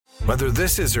Whether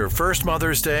this is her first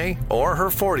Mother's Day or her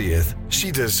 40th, she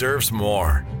deserves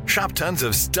more. Shop tons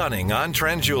of stunning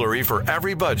on-trend jewelry for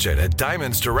every budget at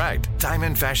Diamonds Direct.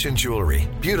 Diamond fashion jewelry,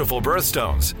 beautiful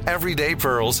birthstones, everyday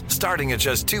pearls starting at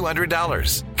just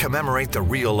 $200. Commemorate the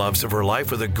real loves of her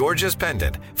life with a gorgeous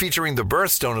pendant featuring the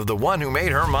birthstone of the one who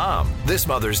made her mom. This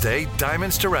Mother's Day,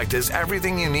 Diamonds Direct is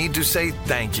everything you need to say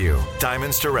thank you.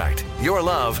 Diamonds Direct. Your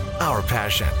love, our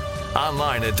passion.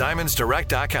 Online at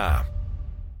diamondsdirect.com.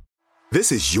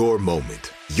 This is your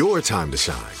moment, your time to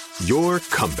shine, your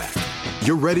comeback.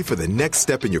 You're ready for the next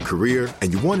step in your career,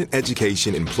 and you want an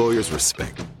education employers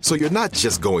respect. So you're not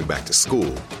just going back to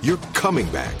school, you're coming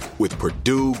back with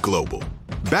Purdue Global.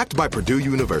 Backed by Purdue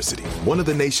University, one of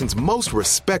the nation's most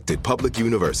respected public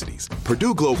universities,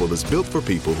 Purdue Global is built for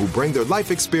people who bring their life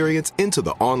experience into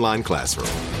the online classroom.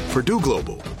 Purdue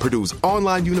Global, Purdue's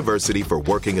online university for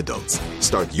working adults.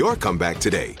 Start your comeback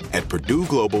today at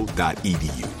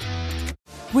purdueglobal.edu.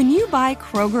 When you buy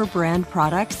Kroger brand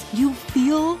products, you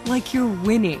feel like you're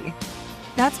winning.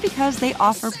 That's because they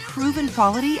offer proven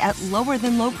quality at lower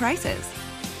than low prices.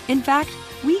 In fact,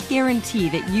 we guarantee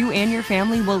that you and your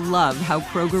family will love how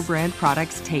Kroger brand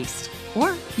products taste,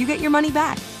 or you get your money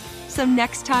back. So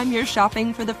next time you're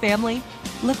shopping for the family,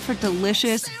 look for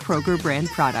delicious Kroger brand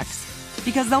products,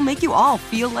 because they'll make you all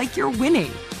feel like you're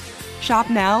winning. Shop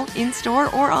now, in-store,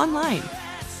 or online.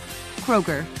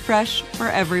 Kroger, fresh for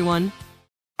everyone.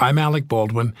 I'm Alec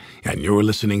Baldwin, and you're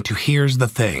listening to Here's the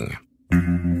Thing.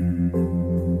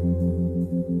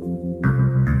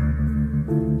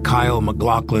 Kyle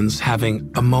MacLachlan's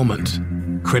having a moment.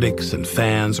 Critics and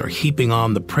fans are heaping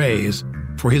on the praise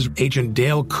for his agent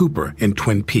Dale Cooper in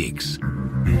Twin Peaks.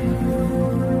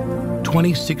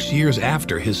 26 years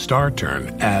after his star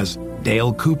turn as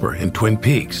Dale Cooper in Twin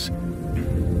Peaks.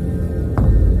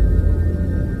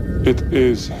 It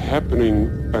is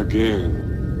happening again.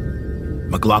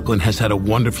 MacLachlan has had a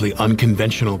wonderfully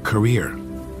unconventional career.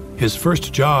 His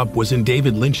first job was in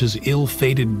David Lynch's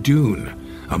ill-fated Dune,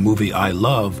 a movie I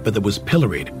love but that was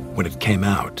pilloried when it came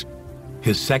out.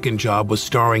 His second job was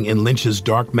starring in Lynch's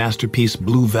dark masterpiece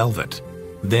Blue Velvet.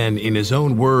 Then, in his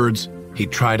own words, he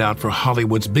tried out for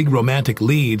Hollywood's big romantic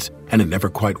leads and it never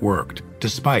quite worked,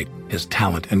 despite his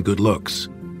talent and good looks.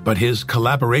 But his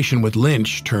collaboration with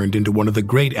Lynch turned into one of the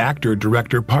great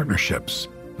actor-director partnerships.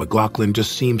 MacLachlan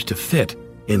just seems to fit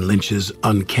in Lynch's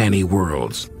uncanny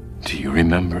worlds. Do you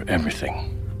remember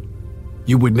everything?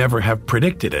 You would never have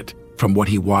predicted it from what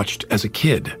he watched as a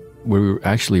kid. We were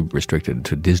actually restricted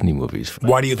to Disney movies.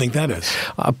 Why do you think that is?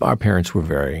 Our parents were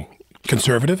very...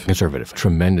 Conservative? Conservative.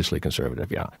 Tremendously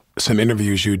conservative, yeah. Some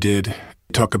interviews you did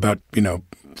talk about,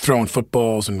 throwing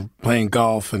footballs and playing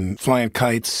golf and flying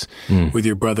kites with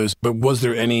your brothers. But was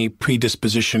there any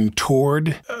predisposition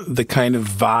toward the kind of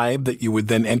vibe that you would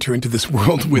then enter into this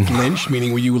world with Lynch?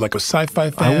 Meaning, were you like a sci-fi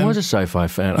fan? I was a sci-fi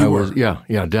fan. You were?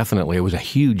 Yeah, definitely. I was a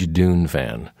huge Dune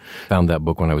fan. Found that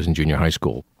book when I was in junior high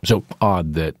school. So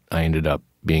odd that I ended up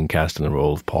being cast in the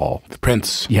role of Paul. The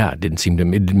Prince. Yeah,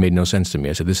 it made no sense to me.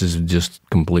 I said, this is just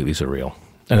completely surreal.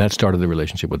 And that started the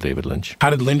relationship with David Lynch.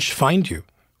 How did Lynch find you?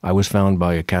 I was found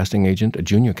by a casting agent, a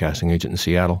junior casting agent in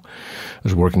Seattle. I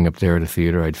was working up there at a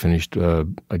theater. I'd finished, I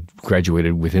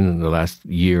graduated within the last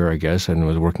year, I guess, and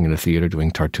was working in a theater doing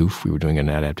Tartuffe. We were doing an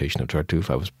adaptation of Tartuffe.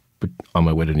 I was on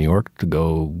my way to New York to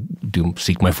go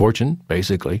seek my fortune,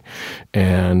 basically.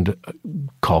 And a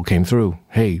call came through.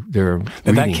 Hey, they're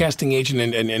And that casting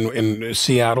agent in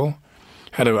Seattle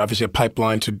had obviously a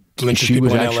pipeline to Lynch's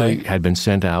people in L.A.? She actually had been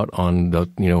sent out on what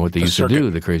they used circuit. to do,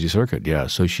 the crazy circuit. Yeah,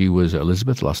 so she was,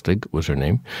 Elizabeth Lustig was her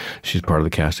name. She's part of the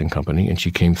casting company, and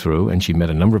she came through, and she met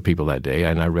a number of people that day.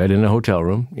 And I read in a hotel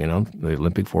room, the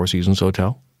Olympic Four Seasons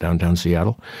Hotel, downtown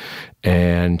Seattle.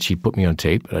 And she put me on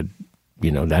tape, that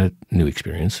new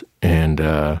experience, and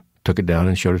took it down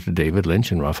and showed it to David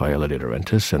Lynch and Rafaela de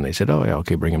Laurentiis, and they said, oh, yeah,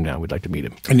 okay, bring him down. We'd like to meet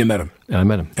him. And you met him? And I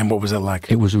met him. And what was that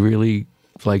like? It was really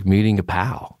like meeting a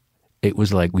pal. It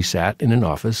was like we sat in an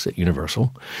office at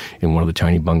Universal in one of the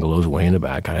tiny bungalows way in the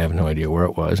back. I have no idea where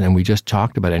it was. And we just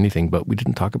talked about anything, but we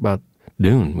didn't talk about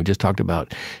Dune. We just talked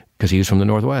about, because he was from the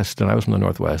Northwest and I was from the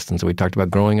Northwest. And so we talked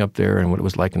about growing up there and what it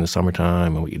was like in the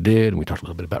summertime and what you did. And we talked a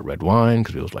little bit about red wine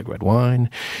because we always like red wine.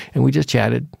 And we just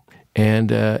chatted. And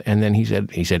then he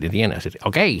said at the end, I said,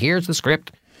 okay, here's the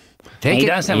script. He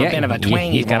does have a bit of a twangy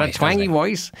voice. He's got a twangy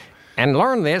voice. And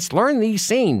learn these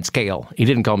scenes, Cale. He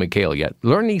didn't call me Cale yet.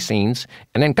 Learn these scenes,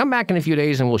 and then come back in a few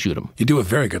days and we'll shoot them. You do a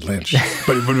very good Lynch.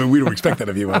 but we don't expect that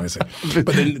of you, obviously.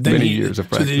 But then many years of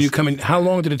practice. So then you come in. How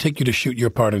long did it take you to shoot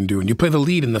your part in Dune? You play the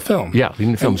lead in the film. Yeah, lead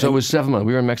in the film. So it was 7 months.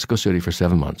 We were in Mexico City for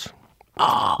 7 months,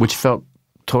 which felt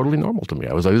totally normal to me.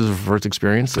 I was like, this is the first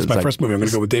experience. It's my like, first movie. I'm going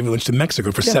to go with David Lynch to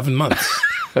Mexico for 7 months.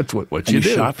 That's what And you you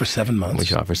do. shot for 7 months. We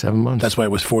shot for 7 months. That's why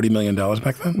it was $40 million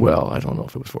back then? Well, I don't know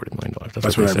if it was $40 million.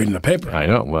 That's what I read in the paper. I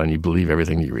know. Well, and you believe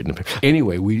everything you read in the paper.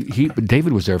 Anyway,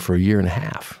 David was there for a year and a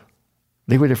half.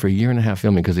 They were there for a year and a half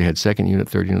filming because they had second unit,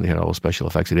 third unit. They had all the special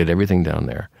effects. They did everything down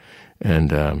there.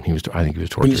 And I think he was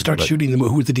tortured. When you start shooting the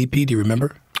movie, who was the DP? Do you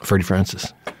remember? Freddie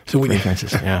Francis. Freddie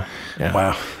Francis, yeah.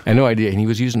 Wow. I had no idea. And he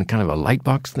was using kind of a light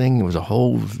box thing. It was a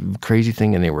whole crazy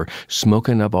thing. And they were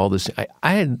smoking up all this.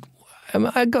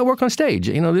 I got to work on stage.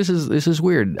 This is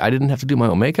weird. I didn't have to do my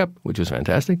own makeup, which was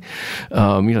fantastic.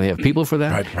 They have people for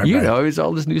that. Right. It's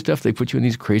all this new stuff. They put you in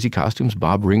these crazy costumes.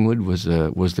 Bob Ringwood was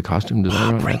the costume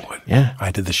designer. Bob Ringwood. Yeah. I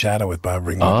did The Shadow with Bob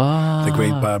Ringwood. The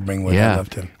great Bob Ringwood. Yeah. I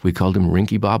loved him. We called him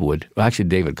Rinky Bobwood. Well, actually,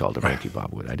 David called him Rinky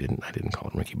Bobwood. I didn't call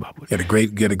him Rinky Bobwood. You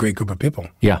had a great group of people.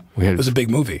 Yeah. It was a big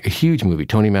movie. A huge movie.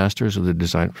 Tony Masters was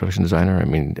the production designer. I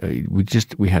mean,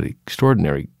 we had an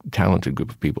extraordinary, talented group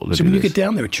of people. So when you get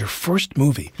down there, it's your first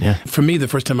movie. Yeah. For me, the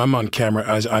first time I'm on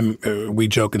camera, we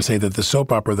joke and say that the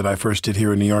soap opera that I first did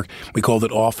here in New York, we called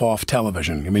it Off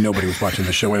Television. I mean, nobody was watching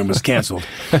the show and it was canceled.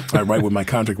 Right when my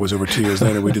contract was over 2 years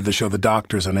later, we did the show The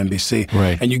Doctors on NBC.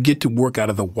 Right. And you get to work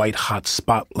out of the white hot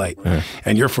spotlight. Yeah.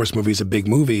 And your first movie is a big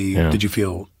movie. Yeah. Did you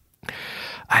feel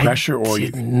pressure or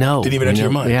no? Didn't even enter your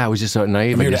mind? Yeah, I was just so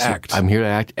naive. I'm here to act. I'm here to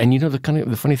act. And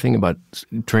the funny thing about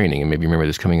training, and maybe you remember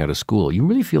this coming out of school, you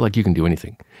really feel like you can do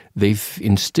anything. They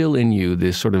instill in you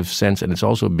this sort of sense, and it's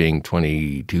also being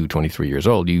 22, 23 years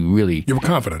old. You were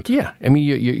confident. Yeah, I mean,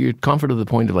 you're confident to the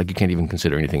point of like you can't even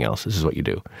consider anything else. This is what you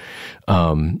do.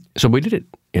 So we did it.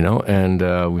 And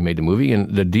we made the movie.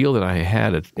 And the deal that I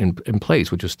had in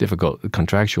place, which was difficult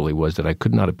contractually, was that I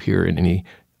could not appear in any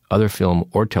other film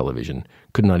or television,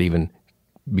 could not even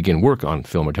begin work on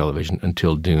film or television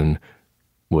until Dune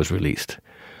was released,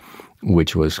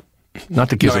 which was not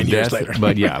the kiss of death,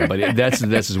 but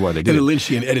this is why they did in the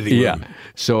Lynchian editing room. Yeah.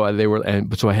 So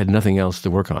so I had nothing else to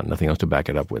work on, nothing else to back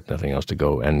it up with, nothing else to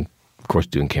go. And of course,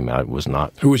 Dune came out. It was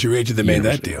not. Who was your agent that made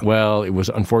that deal? Well, it was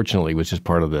just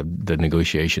part of the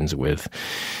negotiations with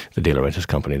the De Laurentiis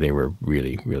company. They were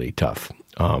really, really tough.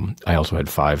 I also had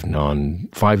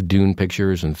 5 Dune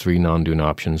pictures and 3 non-Dune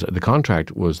options. The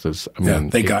contract was this.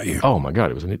 They got you. Oh my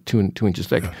God! It was 2 inches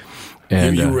thick. Yeah.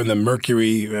 And you were in the Mercury.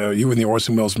 You were in the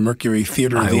Orson Welles Mercury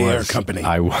Theater of the Air Company.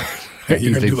 I was.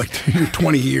 You're going to do like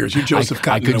 20 years. You're Joseph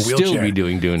Cotton in a wheelchair. I could still be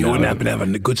doing Dune. You wouldn't happen to have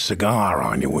a good cigar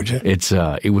on you, would you?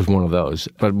 It was one of those.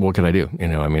 But what could I do?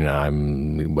 I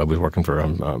was working for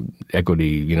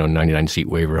Equity, 99-seat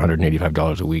waiver,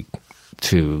 $185 a week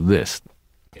to this.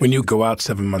 When you go out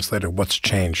 7 months later, what's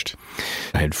changed?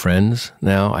 I had friends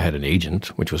now. I had an agent,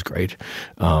 which was great.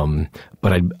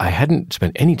 But I hadn't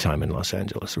spent any time in Los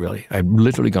Angeles, really. I'd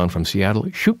literally gone from Seattle,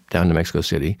 down to Mexico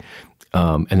City.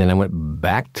 And then I went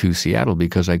back to Seattle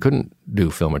because I couldn't do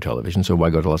film or television, so why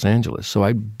go to Los Angeles? So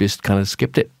I just kind of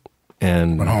skipped it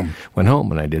and went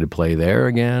home. And I did a play there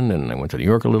again, and I went to New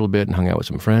York a little bit and hung out with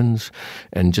some friends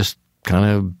and just kind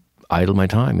of idled my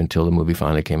time until the movie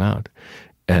finally came out.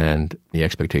 And the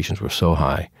expectations were so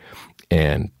high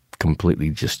and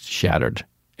completely just shattered.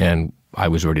 And I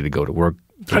was ready to go to work.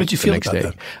 How did you feel about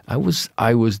that? I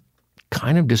was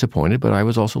kind of disappointed, but I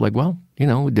was also like, well,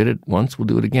 we did it once, we'll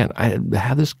do it again. I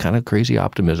had this kind of crazy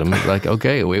optimism, like,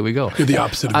 okay, away we go. You're the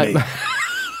opposite of me.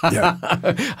 Yeah.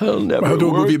 I'll never I'll do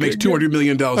a movie that makes again. $200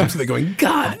 million. So they're going,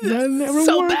 God, that never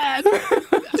so worked. bad.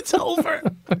 It's over.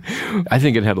 I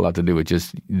think it had a lot to do with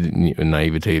just the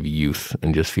naivete of youth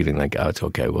and just feeling like, oh, it's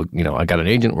okay. Well, I got an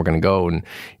agent. We're going to go and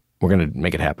we're going to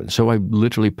make it happen. So I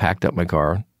literally packed up my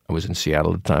car. I was in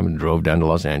Seattle at the time and drove down to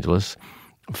Los Angeles,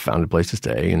 found a place to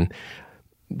stay, and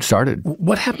started.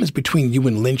 What happens between you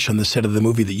and Lynch on the set of the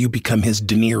movie that you become his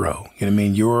De Niro? You know what I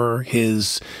mean? You're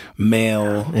his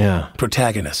male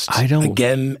protagonist. I don't.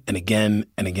 Again and again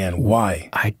and again. Why?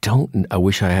 I don't. I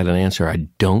wish I had an answer. I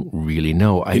don't really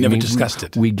know. You never discussed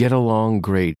it. We get along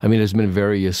great. I mean, there's been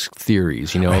various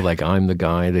theories, like I'm the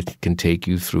guy that can take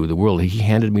you through the world. He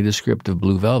handed me the script of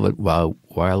Blue Velvet while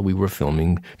we were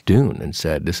filming Dune and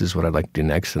said, this is what I'd like to do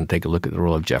next, and take a look at the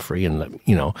role of Jeffrey. And,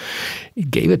 he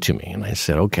gave it to me. And I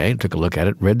said, okay, took a look at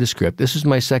it, read the script. This is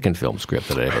my second film script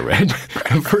that I ever read.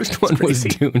 The first one was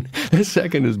Dune. The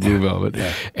second is Blue Velvet.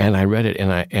 Yeah. And I read it,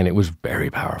 and it was very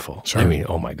powerful. Sure. I mean,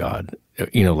 oh my God,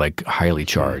 like highly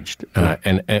charged.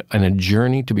 And a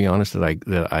journey, to be honest,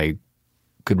 that I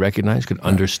could recognize, could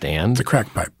understand. It's a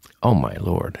crack pipe. Oh, my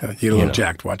Lord. You get a little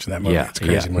jacked watching that movie. Yeah, It's a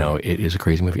crazy movie. No, it is a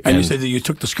crazy movie. And you said that you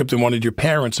took the script and wanted your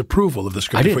parents' approval of the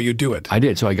script before you do it. I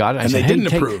did. So I got it. And they didn't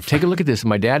approve. Take a look at this. And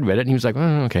my dad read it, and he was like,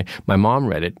 oh, okay. My mom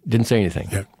read it, didn't say anything.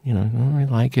 Yeah. I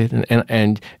like it.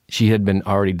 And she had been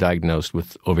already diagnosed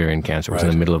with ovarian cancer. Was in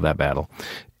the middle of that battle.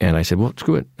 And I said, well,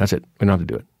 screw it. That's it. We don't have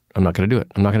to do it. I'm not going to do it.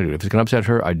 I'm not going to do it. If it's going to upset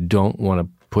her, I don't want to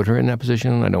put her in that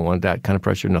position. I don't want that kind of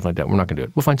pressure, nothing like that. We're not going to do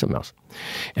it. We'll find something else.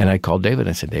 And I called David.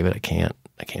 I said, David, I can't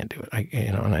do it.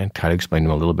 And I tried to explain to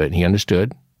him a little bit. And he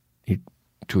understood.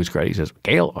 To his credit, he says,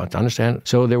 Gail, I understand.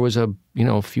 So there was a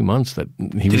few months that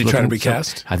he was. Did he try to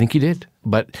recast? I think he did.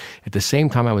 But at the same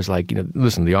time, I was like,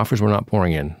 listen, the offers were not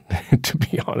pouring in, to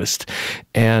be honest.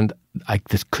 And I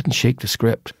just couldn't shake the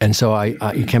script. And so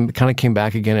he kind of came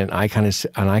back again, and I kind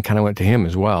of went to him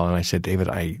as well. And I said, David,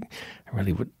 I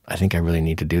think I really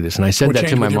need to do this. And I said that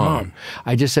to my mom.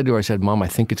 I just said to her, I said, Mom, I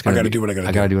think it's going to I got to do what I got to do.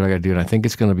 I got to do what I got to do, and I think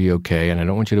it's going to be okay, and I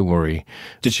don't want you to worry.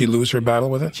 Did she lose her battle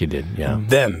with it? She did, yeah.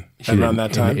 Then, around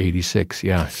that time? In 86,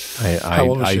 yeah. How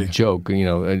old was she? I joke,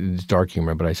 it's dark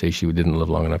humor, but I say she didn't live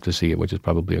long enough to see it, which is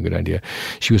probably a good idea.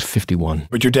 She was 51.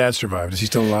 But your dad survived. Is he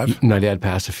still alive? My dad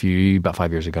passed about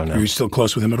 5 years ago now. Are you still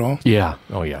close with him at all? Yeah.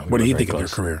 Oh, yeah. What do you think of your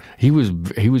career?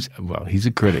 Well, he's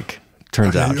a critic.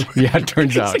 Turns out. Yeah, it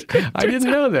turns out. I didn't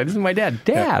know that. This is my dad.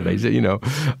 Dad. I said,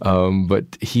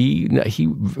 but he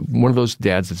one of those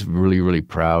dads that's really, really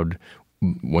proud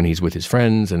when he's with his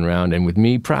friends and around, and with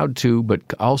me, proud too, but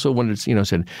also when it's,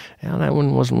 said, that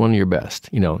one wasn't one of your best.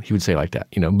 He would say like that,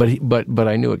 but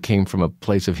I knew it came from a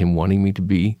place of him wanting me to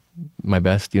be my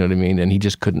best, you know what I mean? And he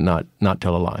just could not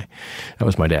tell a lie. That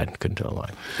was my dad, couldn't tell a lie.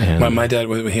 And my dad,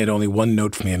 he had only one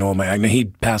note for me in all my acting. He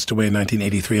passed away in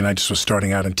 1983, and I just was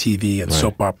starting out on TV and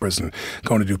soap operas and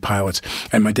going to do pilots.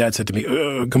 And my dad said to me,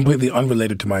 completely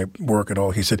unrelated to my work at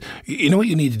all, he said, you know what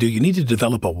you need to do? You need to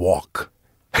develop a walk.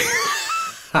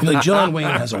 Like John Wayne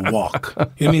has a walk.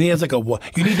 He has like a walk.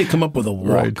 You need to come up with a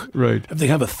walk. Right. If they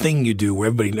have a thing you do where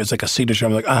everybody, it's like a signature.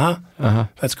 I'm like,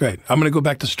 that's great. I'm going to go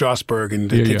back to Strasbourg and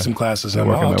take some classes.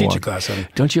 I'll teach a class on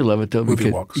Don't you love it though?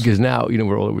 Movie walks. Because now,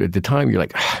 we're all, at the time you're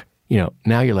like,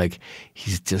 now you're like,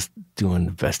 he's just doing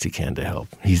the best he can to help.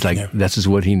 He's like, this is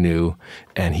what he knew.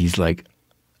 And he's like,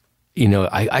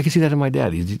 I can see that in my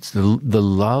dad. It's the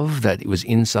love that was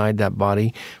inside that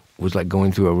body was like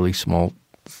going through a really small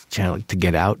channel to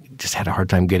get out. Just had a hard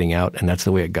time getting out, and that's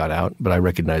the way it got out. But I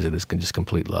recognize it as just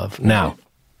complete love. Now,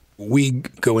 we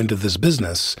go into this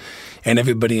business, and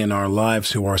everybody in our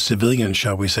lives who are civilians,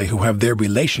 shall we say, who have their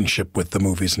relationship with the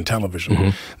movies and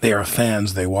television, they are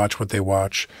fans. They watch what they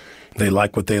watch. They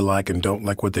like what they like and don't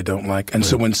like what they don't like. And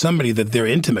so when somebody that they're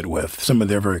intimate with, somebody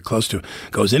they're very close to,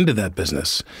 goes into that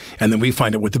business, and then we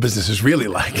find out what the business is really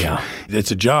like. Yeah.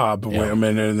 It's a job. Where,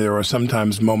 there are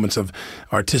sometimes moments of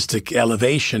artistic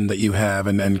elevation that you have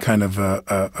and kind of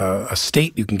a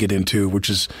state you can get into, which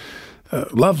is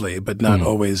lovely, but not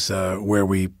always where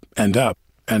we end up.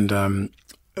 And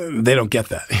they don't get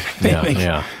that.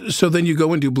 So then you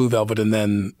go and do Blue Velvet, and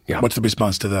then what's the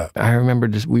response to that? I remember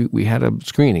we had a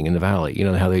screening in the Valley. You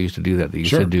know how they used to do that? They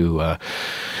used to do, and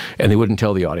they wouldn't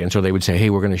tell the audience, or they would say, hey,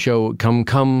 we're going to show,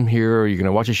 come here, you're going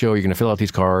to watch a show, you're going to fill out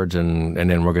these cards, and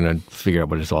then we're going to figure out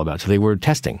what it's all about. So they were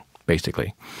testing,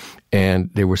 basically. And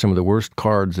they were some of the worst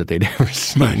cards that they'd ever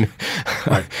seen.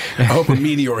 Right. I hope a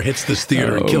meteor hits this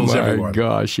theater and kills everyone. Oh, my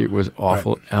gosh, it was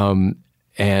awful. Right.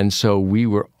 And so we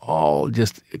were all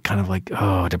just kind of like,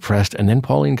 depressed. And then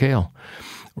Pauline Kael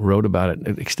wrote about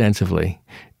it extensively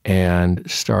and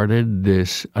started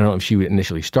this. I don't know if she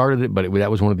initially started it, but that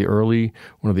was one of the early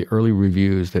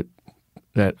reviews that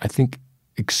I think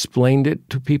explained it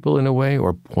to people in a way,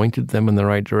 or pointed them in the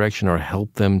right direction, or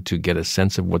helped them to get a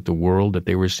sense of what the world that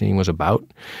they were seeing was about.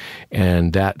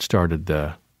 And that started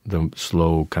the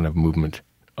slow kind of movement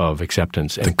of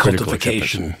acceptance and the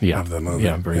cultification of the movie.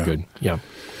 Yeah, very good. Yeah.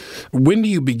 When do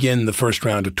you begin the first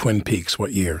round of Twin Peaks?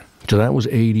 What year? So that was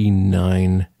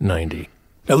 89, 90.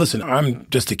 Now listen, I'm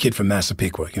just a kid from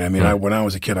Massapequa. When I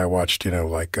was a kid, I watched,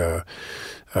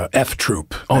 F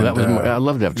Troop. Oh, and, I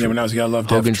loved F Troop. Yeah, when I was a kid, I loved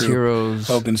Hogan's F Troop.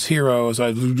 Hogan's Heroes.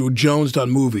 I jonesed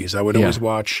on movies. I would always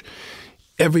watch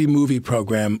every movie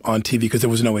program on TV, because there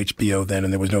was no HBO then,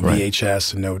 and there was no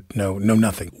VHS and no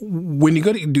nothing. When you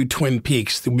go to do Twin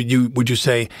Peaks, would you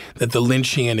say that the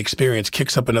Lynchian experience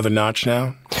kicks up another notch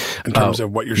now in terms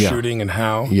of what you're shooting and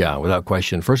how? Yeah, without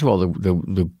question. First of all,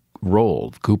 the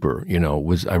role, Cooper,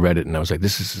 I read it and I was like,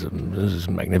 this is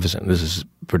magnificent. This is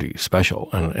pretty special.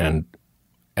 And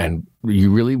And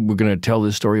you really were going to tell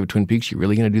this story of Twin Peaks? You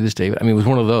really going to do this, David? I mean, it was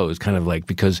one of those kind of like,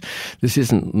 because this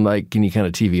isn't like any kind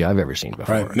of TV I've ever seen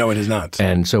before. Right. No, it is not.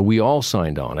 And so we all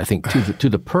signed on. I think to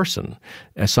the person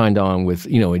signed on with,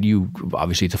 and you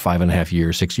obviously it's a 5.5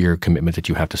 year, 6 year commitment that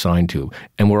you have to sign to.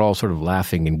 And we're all sort of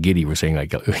laughing and giddy. We're saying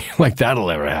like that'll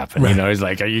ever happen. Right. It's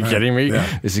like, are you kidding me?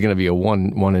 Yeah. This is going to be a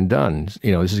one and done.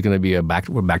 This is going to be a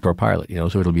backdoor pilot.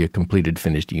 So it'll be a completed,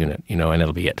 finished unit. And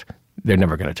it'll be it. They're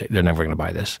never going to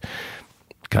buy this.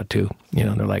 Cut to,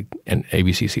 they're like, and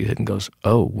ABC sees it and goes,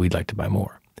 oh, we'd like to buy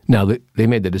more. Now, they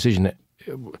made the decision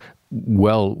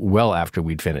well after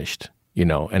we'd finished,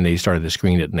 and they started to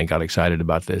screen it and they got excited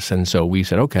about this. And so we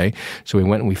said, okay. So we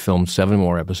went and we filmed 7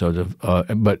 more episodes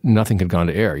but nothing had gone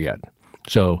to air yet.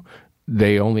 So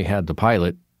they only had the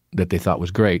pilot that they thought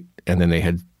was great, and then they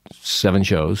had 7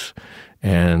 shows.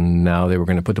 And now they were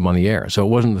going to put them on the air. So it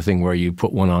wasn't the thing where you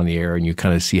put one on the air and you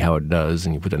kind of see how it does,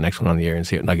 and you put the next one on the air and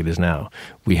see it like it is now.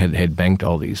 We had banked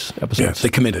all these episodes. Yes, they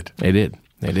committed. They did.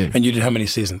 And you did how many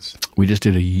seasons? We just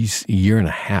did a year and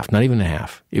a half, not even a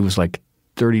half. It was like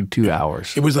 32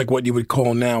 hours. It was like what you would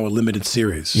call now a limited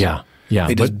series. Yeah.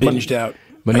 They just binged out.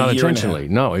 But not intentionally.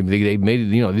 No, they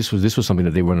made it. This was something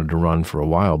that they wanted to run for a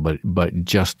while, but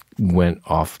just went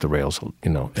off the rails.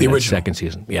 In the original second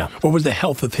season. Yeah. What was the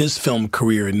health of his film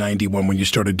career in '91 when you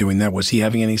started doing that? Was he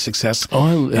having any success?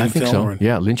 Oh, I think so.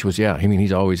 Yeah, Lynch was. Yeah, I mean,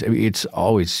 he's always. It's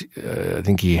always. I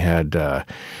think he had.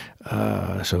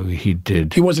 So he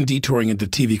did. He wasn't detouring into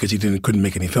TV because he couldn't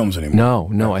make any films anymore.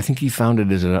 No. I think he found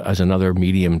it as another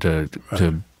medium to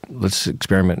let's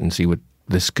experiment and see what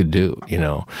this could do,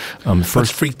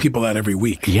 Let's freak people out every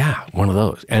week. Yeah, one of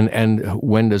those. And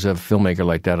when does a filmmaker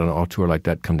like that on an auteur like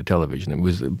that come to television? It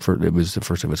was the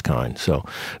first of its kind. So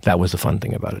that was the fun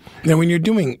thing about it. Now, when you're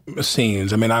doing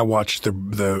scenes, I mean, I watched the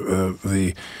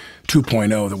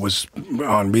 2.0 that was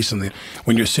on recently.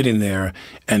 When you're sitting there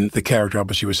and the character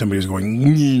opposite you was somebody who's going,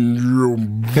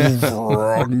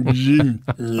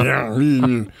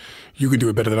 you could do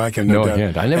it better than I can. No, I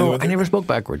can't. I never spoke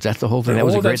backwards. That's the whole thing. That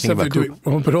was a great thing about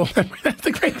Cooper. That's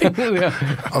the great thing.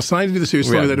 I'll sign to do the series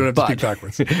so that I don't have to speak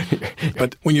backwards.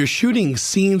 But when you're shooting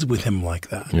scenes with him like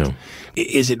that,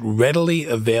 is it readily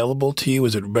available to you?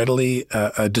 Is it readily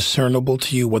discernible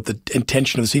to you what the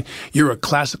intention of the scene? You're a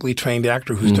classically trained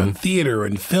actor who's done theater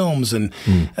and films, and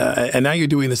now you're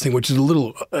doing this thing which is a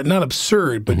little, not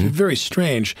absurd, but very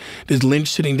strange. Is Lynch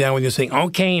sitting down with you saying,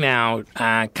 okay, now,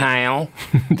 Kyle,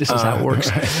 this is how it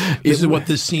works. This is what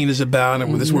this scene is about,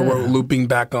 and this is where we're looping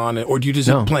back on it, or do you just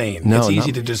plain? No, it's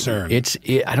easy to discern.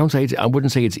 I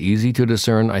wouldn't say it's easy to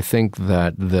discern. I think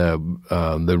that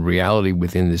the reality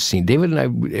within this scene, David and I,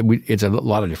 it's a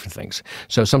lot of different things.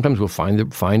 So sometimes we'll find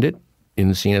it in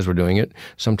the scene as we're doing it.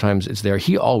 Sometimes it's there.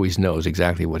 He always knows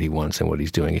exactly what he wants and what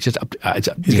he's doing. It's just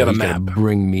he's got a map. He's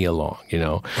bring me along,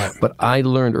 Right. But I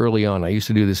learned early on. I used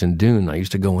to do this in Dune. I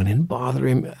used to go in and bother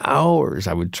him hours.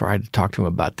 I would try to talk to him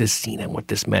about this scene and what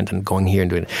this meant and going here and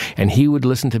doing it. And he would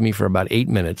listen to me for about 8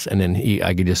 minutes, and then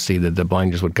I could just see that the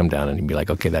blinders would come down, and he'd be like,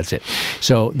 "Okay, that's it."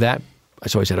 So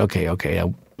I said, "Okay."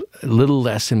 A little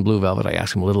less in Blue Velvet. I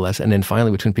asked him a little less, and then finally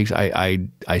with Twin Peaks, I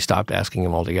stopped asking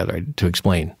him altogether to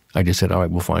explain. I just said, all right,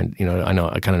 we'll find,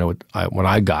 I kind of know what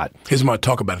I got. He doesn't want to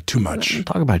talk about it too much.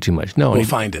 Talk about it too much. No. We'll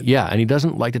find it. Yeah, and he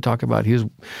doesn't like to talk about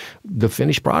the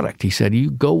finished product. He said,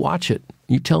 you go watch it.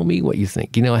 You tell me what you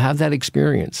think. Have that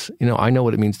experience. I know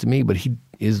what it means to me, but he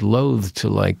is loath to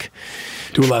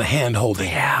do a lot of hand-holding.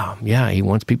 Yeah. He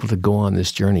wants people to go on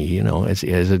this journey,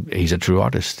 he's a true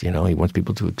artist, he wants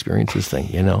people to experience this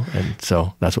thing, and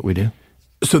so that's what we do.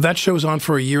 So that show's on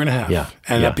for a year and a half. Yeah.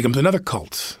 And that becomes another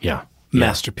cult. Yeah.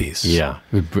 Masterpiece. Yeah.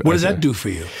 What does that do for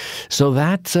you? So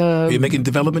that... Are you making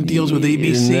development deals with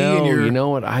ABC? No, and you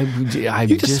know what? I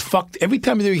just fucked... Every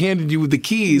time they handed you the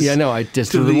keys I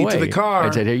just threw them away. To the car. I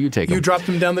said, here, you take them. You dropped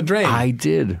them down the drain. I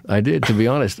did, to be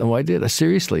honest. Oh, I did.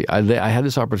 Seriously. I had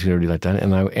this opportunity like that,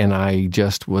 and I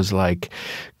just was like,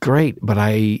 great, but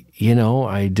I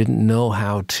didn't know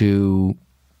how to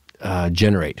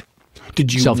generate.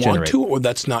 Did you want to, or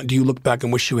that's not? Do you look back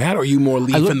and wish you had, or are you more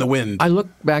leaf in the wind? I look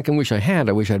back and wish I had.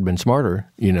 I wish I'd been smarter,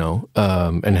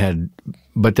 and had.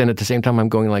 But then at the same time, I'm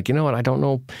going like, what? I don't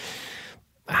know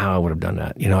how I would have done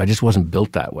that. I just wasn't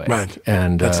built that way. Right.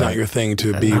 And that's not your thing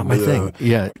to be. Not my thing.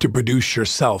 Yeah. To produce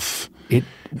yourself and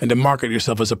to market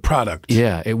yourself as a product.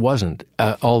 Yeah, it wasn't.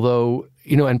 Although.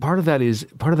 And part of that is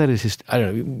just, I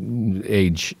don't know,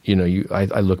 age.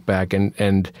 I look back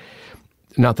and.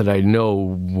 Not that I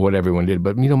know what everyone did,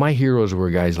 but my heroes were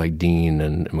guys like Dean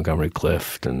and Montgomery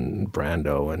Clift and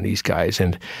Brando and these guys,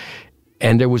 and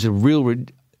there was a real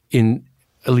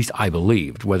at least I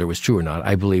believed, whether it was true or not,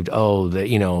 I believed,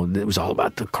 it was all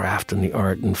about the craft and the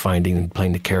art and finding and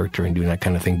playing the character and doing that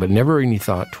kind of thing, but never any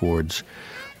thought towards,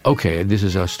 okay, this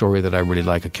is a story that I really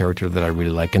like, a character that I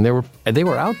really like. And they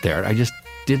were out there. I just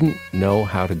didn't know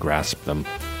how to grasp them.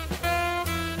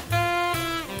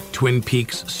 Twin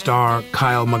Peaks star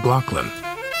Kyle MacLachlan.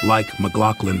 Like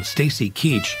MacLachlan, Stacy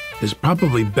Keach is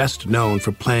probably best known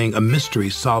for playing a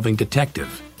mystery-solving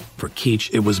detective. For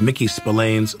Keach, it was Mickey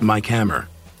Spillane's Mike Hammer.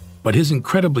 But his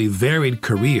incredibly varied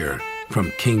career, from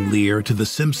King Lear to The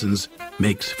Simpsons,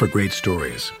 makes for great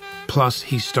stories. Plus,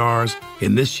 he stars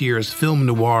in this year's film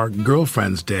noir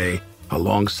Girlfriend's Day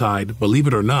alongside, believe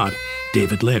it or not,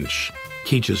 David Lynch.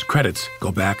 Keach's credits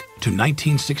go back to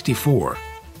 1964.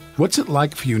 What's it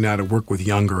like for you now to work with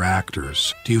younger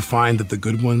actors? Do you find that the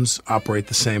good ones operate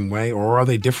the same way, or are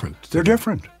they different? They're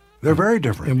different. They're very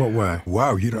different. In what way?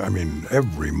 Wow,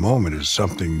 every moment is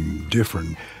something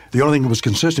different. The only thing that was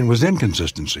consistent was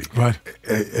inconsistency. Right.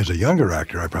 As a younger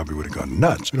actor, I probably would have gone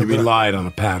nuts. You relied on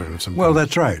a pattern of some Well, kind.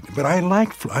 that's right. But I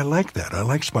like that. I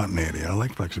like spontaneity. I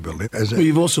like flexibility.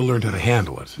 You've also learned how to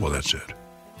handle it. Well, that's it.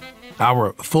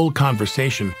 Our full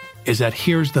conversation is at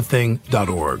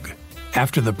here'sthething.org.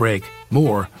 After the break,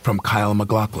 more from Kyle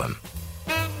MacLachlan.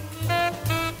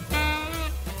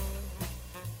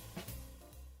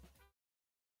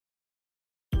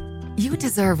 You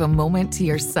deserve a moment to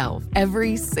yourself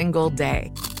every single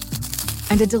day.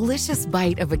 And a delicious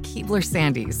bite of a Keebler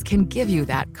Sandies can give you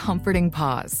that comforting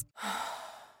pause.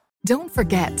 Don't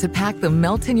forget to pack the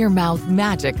melt-in-your-mouth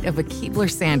magic of a Keebler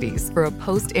Sandies for a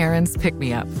post-errands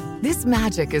pick-me-up. This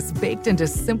magic is baked into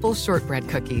simple shortbread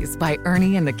cookies by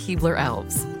Ernie and the Keebler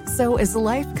Elves. So as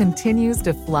life continues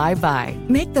to fly by,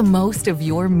 make the most of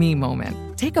your me moment.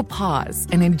 Take a pause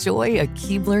and enjoy a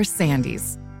Keebler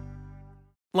Sandies.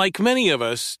 Like many of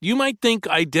us, you might think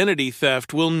identity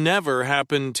theft will never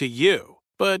happen to you.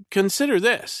 But consider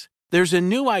this. There's a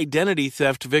new identity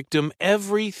theft victim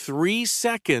every 3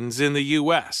 seconds in the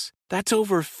U.S. That's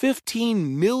over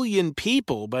 15 million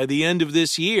people by the end of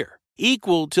this year,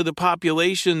 equal to the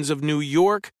populations of New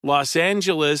York, Los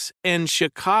Angeles, and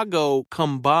Chicago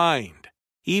combined.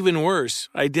 Even worse,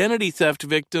 identity theft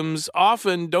victims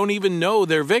often don't even know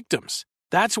they're victims.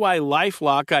 That's why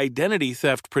LifeLock Identity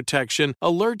Theft Protection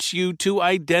alerts you to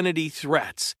identity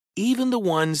threats, even the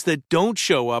ones that don't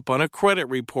show up on a credit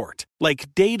report,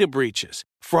 like data breaches,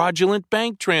 fraudulent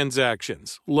bank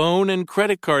transactions, loan and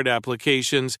credit card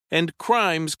applications, and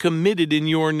crimes committed in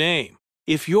your name.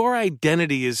 If your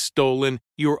identity is stolen,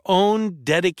 your own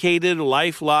dedicated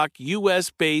LifeLock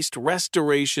U.S.-based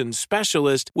restoration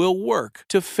specialist will work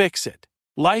to fix it.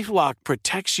 LifeLock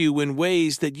protects you in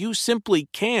ways that you simply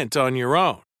can't on your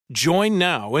own. Join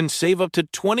now and save up to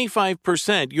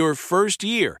 25% your first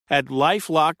year at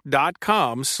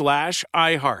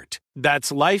LifeLock.com/iHeart.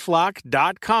 That's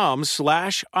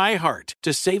LifeLock.com/iHeart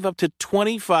to save up to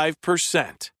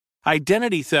 25%.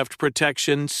 Identity theft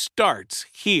protection starts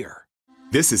here.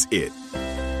 This is it.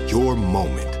 Your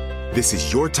moment. This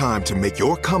is your time to make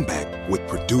your comeback with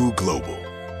Purdue Global.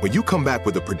 When you come back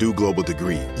with a Purdue Global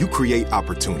degree, you create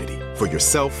opportunity for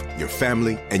yourself, your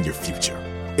family, and your future.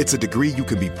 It's a degree you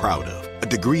can be proud of, a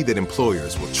degree that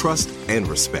employers will trust and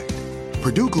respect.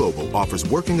 Purdue Global offers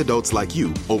working adults like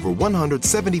you over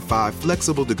 175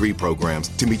 flexible degree programs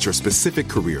to meet your specific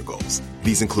career goals.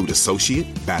 These include associate,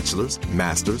 bachelor's,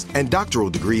 master's, and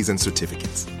doctoral degrees and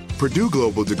certificates. Purdue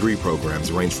Global degree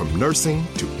programs range from nursing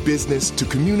to business to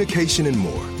communication and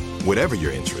more. Whatever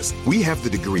your interest, we have the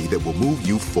degree that will move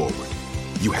you forward.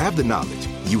 You have the knowledge,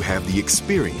 you have the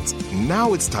experience.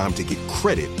 Now it's time to get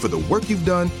credit for the work you've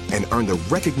done and earn the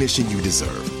recognition you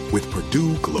deserve with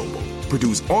Purdue Global,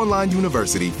 Purdue's online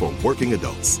university for working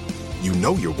adults. You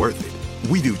know you're worth it.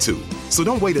 We do too. So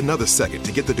don't wait another second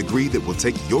to get the degree that will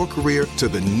take your career to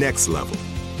the next level.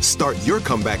 Start your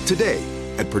comeback today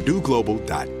at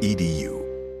purdueglobal.edu.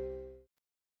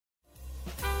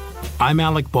 I'm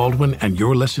Alec Baldwin, and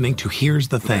you're listening to Here's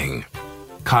the Thing.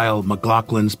 Kyle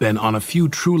MacLachlan's been on a few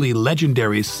truly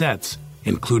legendary sets,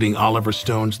 including Oliver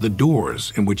Stone's The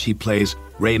Doors, in which he plays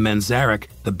Ray Manzarek,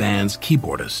 the band's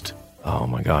keyboardist. Oh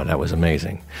my God, that was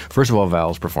amazing. First of all,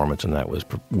 Val's performance in that was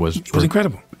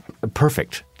incredible.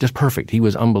 Perfect. just perfect. He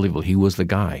was unbelievable. He was the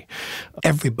guy.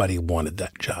 Everybody wanted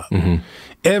that job.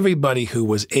 Everybody who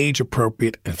was age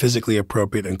appropriate and physically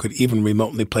appropriate and could even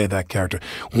remotely play that character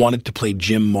wanted to play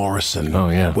Jim Morrison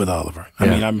with Oliver. I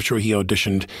mean, I'm sure he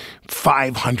auditioned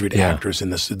 500 actors in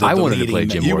this. I wanted to play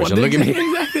Jim Morrison. Look at me.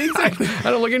 Exactly.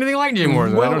 I don't look anything like Jim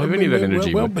Morrison. I don't have any of that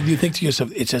energy. But you think to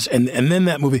yourself, it's just, and then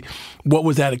that movie, what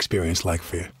was that experience like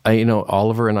for you?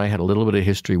 Oliver and I had a little bit of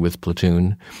history with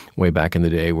Platoon way back in the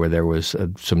day where there was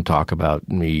some talk about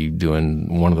me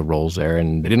doing one of the roles there,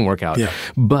 and it didn't work out. Yeah.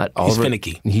 But Oliver,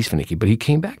 He's finicky. But he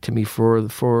came back to me for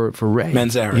Ray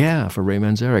Manzarek. Yeah, for Ray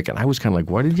Manzarek, and I was kind of like,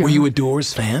 "Why did you?" Were you a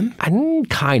Doors fan?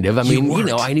 Kind of. I mean,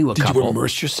 I knew a couple. Did you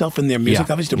immerse yourself in their music?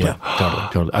 Yeah,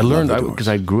 totally. I learned because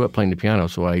I grew up playing the piano,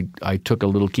 so I took a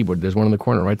little keyboard. There's one in the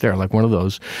corner right there, like one of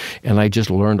those, and I just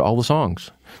learned all the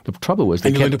songs. The trouble was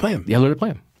you learned to play them. Yeah, I learned to play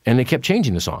them, and they kept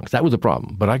changing the songs. That was the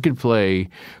problem. But I could play.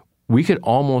 We could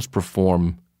almost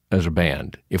perform as a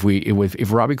band if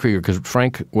Robbie Krieger, because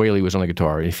Frank Whaley was on the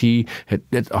guitar. If he had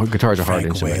guitar's a hard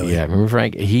instrument. Yeah, remember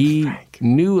Frank? He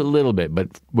knew a little bit, but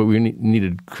we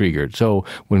needed Krieger. So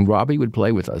when Robbie would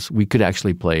play with us, we could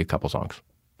actually play a couple songs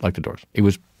like the Doors.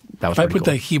 That was if I put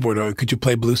that keyboard on, could you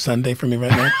play Blue Sunday for me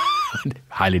right now?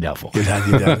 Highly doubtful.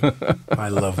 I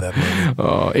love that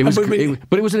movie.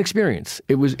 But it was an experience.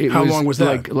 How long was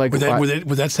that?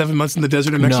 Was that 7 months in the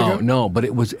desert in Mexico? No, but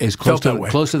it was as close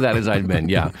to that as I'd been.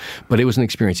 Yeah, but it was an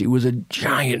experience. It was a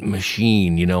giant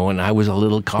machine, and I was a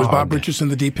little cog. Was Bob Richardson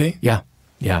the DP?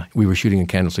 Yeah. We were shooting in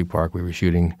Candlestick Park. We were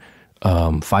shooting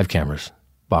 5 cameras.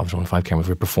 Bob was on 5 cameras.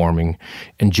 We were performing,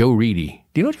 and Joe Reedy.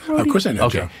 Do you know Joe Reedy? Of course I know.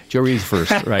 Okay, Joe Reedy's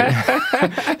first, right?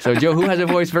 So Joe, who has a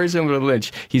voice very similar to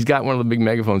Lynch, he's got one of the big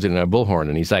megaphones in a bullhorn,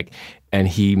 and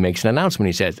he makes an announcement.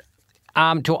 He says,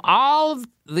 "To all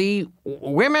the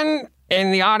women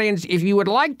in the audience, if you would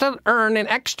like to earn an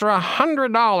extra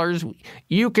 $100,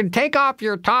 you can take off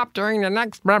your top during the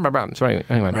next blah blah blah." So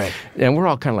anyway, right. And we're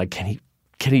all kind of like,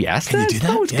 Can he ask that? Can you do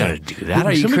that? No one's going to do that.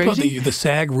 Are you crazy? The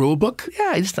SAG rule book?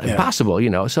 Yeah, it's impossible,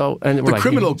 So, and the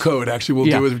criminal code actually will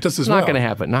do it just as well. Not going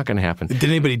to happen. Did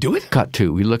anybody do it? Cut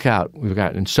 2. We look out.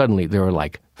 And suddenly there are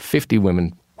like 50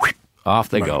 women. Off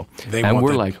they go. And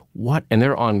we're like, what? And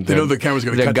they're on they know the camera's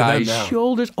going to cut to them now. Guy's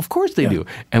shoulders. Of course they do.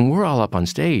 And we're all up on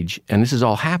stage, and this is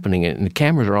all happening, and the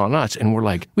cameras are on us, and we're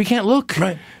like, we can't look.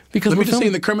 Right. Because let me just say,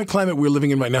 in the current climate we're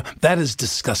living in right now, that is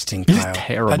disgusting, Kyle. It's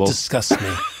terrible. That disgusts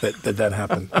me that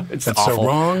happened. That's awful. So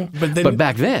wrong. But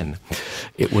back then,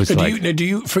 it was do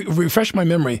you refresh my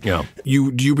memory? Yeah.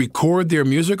 Do you record their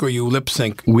music or you lip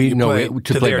sync? To play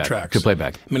their back, tracks. To play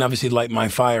back. I mean, obviously, "Light My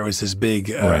Fire" is his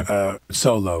big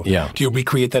solo. Yeah. Do you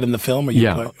recreate that in the film? Or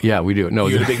yeah, we do. No,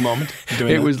 you had a big moment.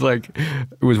 It was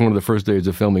one of the first days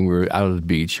of filming. We were out at the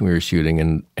beach. We were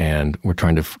shooting, and we're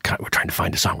trying to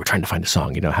find a song. We're trying to find a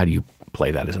song. How do you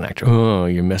play that as an actor? Oh,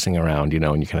 you're messing around,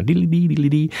 and you kind of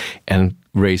diddly-dee. And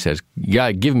Ray says,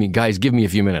 give me a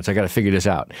few minutes. I got to figure this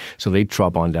out. So they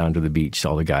trot on down to the beach,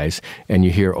 all the guys, and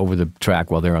you hear over the track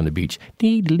while they're on the beach,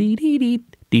 dee-dee-dee-dee,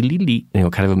 dee-dee-dee,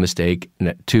 kind of a mistake,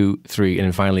 and 2, 3, and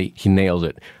then finally he nails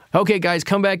it. Okay, guys,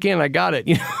 come back in. I got it.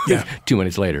 2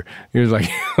 minutes later, he was like,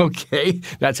 okay,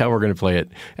 that's how we're going to play it.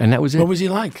 And that was it. What was he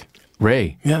like?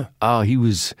 Ray? Yeah. Oh,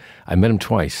 I met him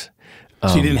twice.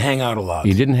 So you didn't hang out a lot?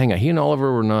 He didn't hang out. He and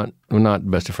Oliver were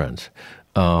not best of friends.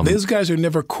 Those guys are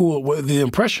never cool. Well, the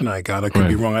impression I got, I could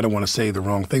be wrong, I don't want to say the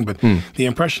wrong thing, but the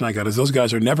impression I got is those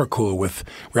guys are never cool with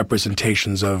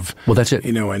representations of, that's it.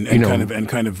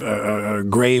 Kind of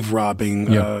grave robbing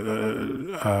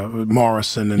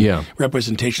Morrison and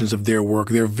representations of their work.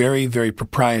 They're very, very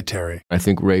proprietary. I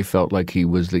think Ray felt like he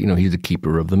was he's the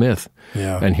keeper of the myth.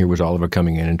 Yeah. And here was Oliver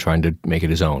coming in and trying to make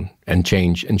it his own and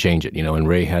change it, and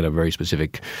Ray had a very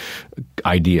specific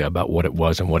idea about what it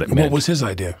was and what it meant. What was his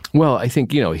idea? Well, I think,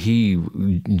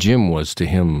 Jim was to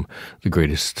him the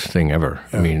greatest thing ever.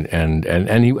 Yeah. I mean,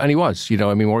 and he was,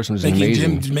 Morrison was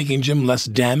amazing. Making Jim less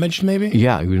damaged, maybe?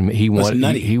 Yeah, he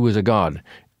was a god.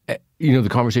 The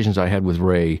conversations I had with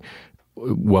Ray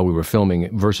while we were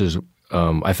filming versus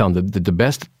I found that the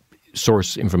best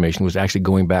source information was actually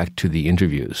going back to the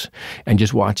interviews and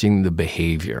just watching the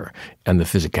behavior and the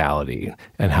physicality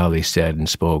and how they said and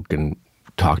spoke and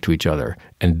talked to each other.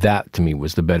 And that, to me,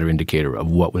 was the better indicator of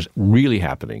what was really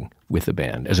happening with the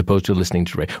band, as opposed to listening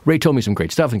to Ray. Ray told me some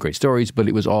great stuff and great stories, but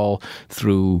it was all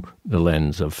through the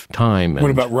lens of time. What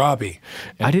about Robbie?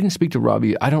 I didn't speak to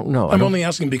Robbie. I don't know. I'm only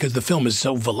asking because the film is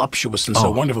so voluptuous and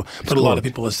so wonderful. But a lot of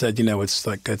people have said,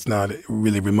 it's not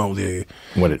really remotely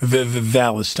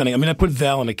Val is stunning. I mean, I put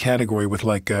Val in a category with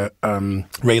Ray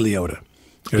Liotta.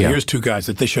 Here's two guys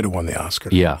that they should have won the Oscar.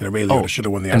 Yeah. Ray Liotta should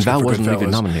have won the Oscar. And Val for wasn't Goodfellas.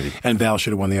 even nominated. And Val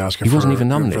should have won the Oscar. He wasn't even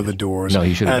nominated for The Doors. No,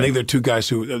 he should have. And I think they're two guys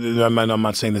who. I'm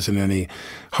not saying this in any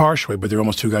harsh way, but they're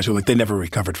almost two guys who they never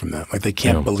recovered from that. Like they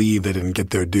can't believe they didn't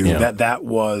get their due. Yeah. That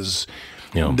was.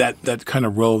 That kind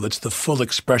of role that's the full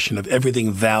expression of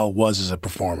everything Val was as a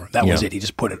performer. That was it. He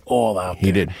just put it all out there.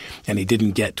 He did. And he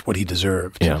didn't get what he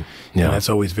deserved. Yeah. And that's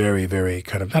always very, very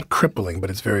kind of, not crippling, but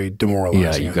it's very demoralizing.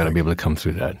 Yeah, you've got to be able to come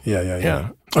through that. Yeah.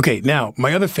 Okay, now,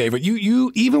 my other favorite, you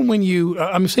even when you,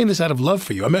 I'm saying this out of love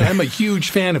for you. I'm a huge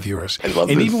fan of yours. I love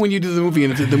and this. even when you do the movie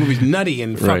and the movie's nutty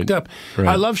and fucked up, Right.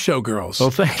 I love Showgirls. Oh,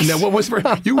 thanks. Now, what was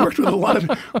you worked with a lot of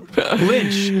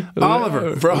Lynch,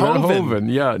 Oliver,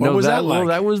 Verhoeven. Yeah, What was that like? Well,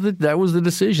 that was the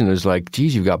decision. It was like,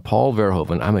 geez, you've got Paul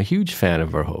Verhoeven. I'm a huge fan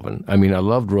of Verhoeven. I mean, I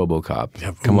loved RoboCop.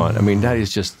 Yeah. Come on, I mean, that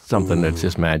is just something that's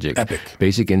just magic. Epic.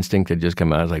 Basic Instinct had just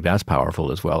come out. I was like, that's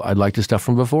powerful as well. I'd like the stuff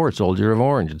from before, Soldier of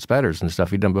Orange and Spetters and stuff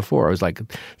he'd done before. I was like,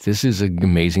 this is an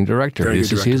amazing director. Very This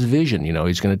good is his vision.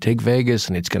 He's going to take Vegas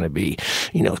and it's going to be,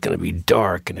 it's going to be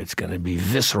dark and it's going to be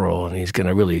visceral and he's going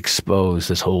to really expose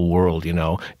this whole world.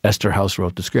 Esther House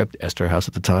wrote the script. Esther House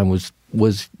at the time was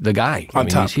the guy. On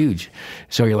top. He's huge.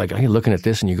 So you're looking at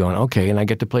this and you're going, okay, and I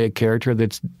get to play a character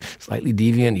that's slightly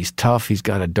deviant. He's tough. He's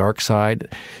got a dark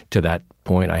side. To that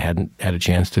point, I hadn't had a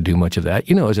chance to do much of that.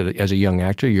 As a young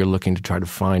actor, you're looking to try to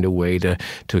find a way to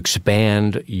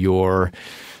expand your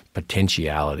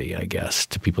potentiality, I guess,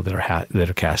 to people that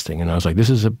are casting. And I was like, this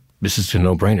is a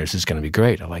no-brainer. This is going to be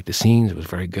great. I like the scenes. It was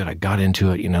very good. I got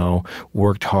into it,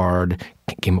 worked hard,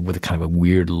 came up with a kind of a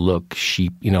weird look,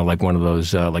 sheep, like one of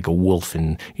those, like a wolf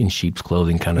in sheep's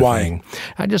clothing kind of thing.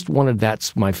 I just wanted,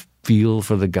 that's my feel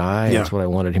for the guy. Yeah. That's what I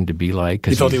wanted him to be like.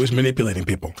 You thought he was manipulating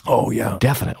people. Oh, yeah.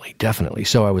 Definitely.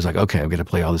 So I was like, okay, I've got to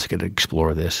play all this, I've got to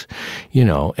explore this,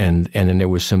 and then there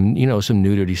was some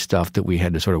nudity stuff that we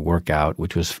had to sort of work out,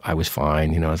 I was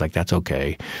fine. I was like, that's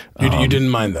okay. You didn't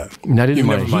mind that? I didn't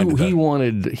mind. He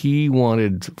wanted He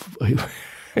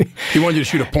wanted you to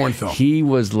shoot a porn film. He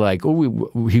was like,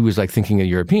 he was like thinking a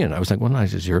European. I was like, well, no,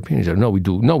 it's European. He said, no, we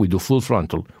do full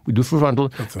frontal. We do full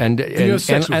frontal. And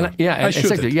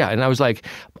yeah. And I was like,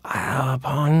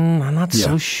 I'm not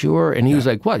so sure. And he was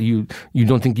like, what? You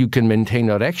don't think you can maintain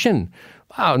erection?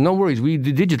 Oh, no worries. We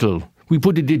did digital. We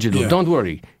put it digital. Don't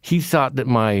worry. He thought that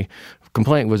my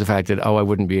complaint was the fact that I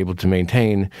wouldn't be able to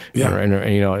maintain.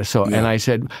 And I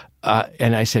said,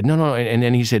 no. And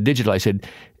then he said digital.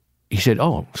 He said,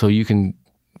 oh, so you can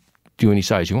do any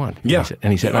size you want. Yeah. I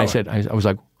was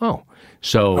like, oh.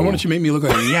 So I wanted you to make me look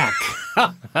like a yak.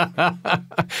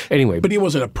 Anyway. But he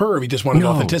wasn't a perv. He just wanted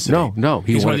authenticity. No.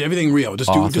 He just wanted everything real.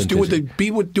 Just do what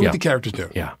the characters do.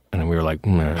 Yeah. And we were like,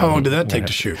 how long did that take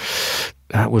to shoot?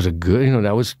 That was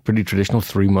that was pretty traditional,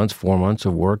 3 months, 4 months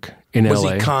of work in Was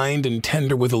L.A. he kind and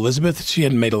tender with Elizabeth? She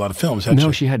hadn't made a lot of films, had she?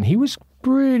 No, she hadn't. He was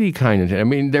pretty kind and tender. I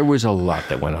mean, there was a lot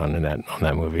that went on in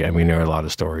that movie. I mean, there were a lot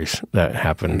of stories that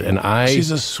happened. And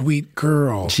She's a sweet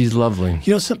girl. She's lovely.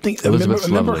 Something. Elizabeth's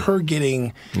remember lovely. her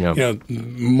getting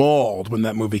mauled when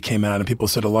that movie came out, and people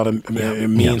said a lot of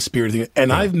mean-spirited things.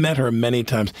 And I've met her many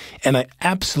times, and I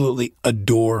absolutely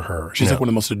adore her. She's like one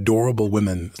of the most adorable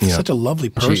women. Such a lovely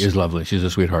person. She is lovely. She's a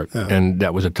sweetheart. Yeah. And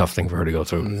that was a tough thing for her to go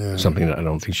through. Yeah. Something that I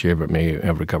don't think she may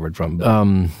have recovered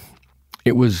from.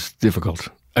 It was difficult.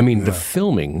 I mean, the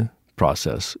filming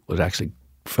process was actually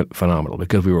phenomenal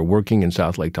because we were working in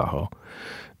South Lake Tahoe.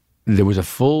 There was a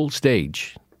full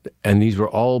stage, and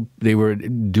they were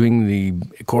doing the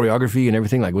choreography and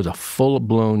everything. Like, it was a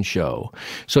full-blown show.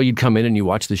 So you'd come in and you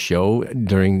watch the show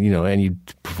during, and you'd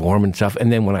perform and stuff.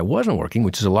 And then when I wasn't working,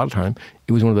 which is a lot of time,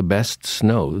 it was one of the best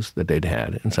snows that they'd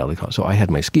had in South Lake Tahoe. So I had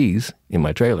my skis in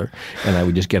my trailer, and I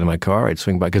would just get in my car. I'd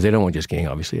swing by, because they don't want you skiing,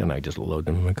 obviously, and I'd just load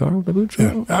them in my car with my boots.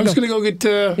 Yeah. I'm just going to go get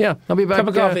I'll be back. Cup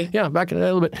of coffee. Back in a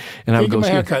little bit. And I would go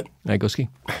ski. Haircut. I'd go ski.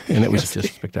 And it was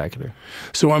just spectacular.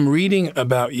 So I'm reading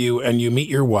about you, and you meet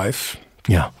your wife.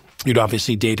 Yeah. You'd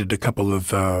obviously dated a couple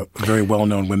of very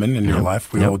well-known women in your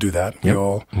life. We all do that. We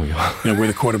all, we're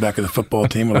the quarterback of the football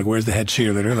team. We're like, where's the head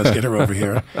cheerleader? Let's get her over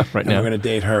here. Right now. We're going to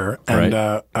date her. And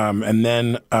and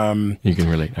then... you can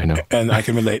relate, I know. And I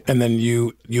can relate. And then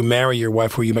you marry your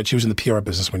wife who you met. She was in the PR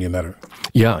business when you met her.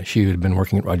 Yeah, she had been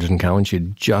working at Rogers & Cowan. She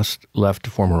had just left to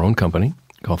form her own company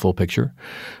called Full Picture.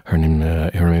 Her name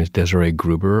is Desiree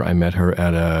Gruber. I met her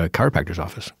at a chiropractor's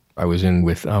office. I was in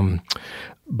with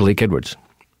Blake Edwards.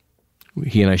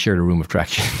 He and I shared a room of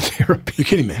traction therapy. You're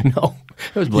kidding me? No.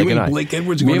 It was Blake and I. Blake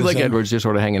Edwards? Me and Blake Edwards just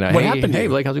sort of hanging out. What happened? Hey,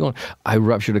 Blake, how's it going? I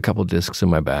ruptured a couple discs in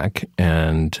my back,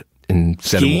 and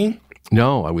skiing?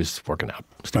 No, I was working out.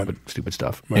 Stupid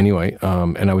stuff. Right. Anyway,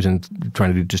 and I was trying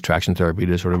to do distraction therapy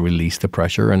to sort of release the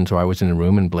pressure. And so I was in a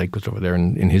room, and Blake was over there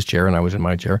in his chair, and I was in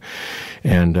my chair.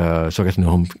 And so I got to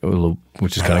know him a little,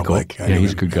 which is kind of cool. Yeah,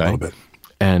 he's a good guy.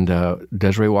 And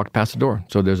Desiree walked past the door.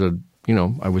 So there's I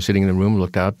was sitting in the room,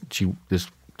 looked out. This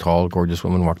tall, gorgeous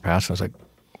woman walked past. And I was like,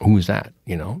 who is that?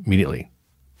 Immediately.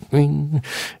 And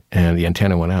the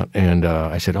antenna went out. And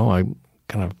I said, I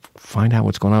kind of find out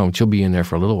what's going on. She'll be in there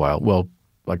for a little while. Well,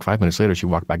 like 5 minutes later, she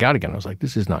walked back out again. I was like,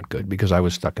 this is not good, because I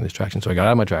was stuck in this traction. So I got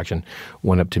out of my traction,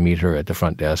 went up to meet her at the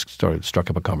front desk, struck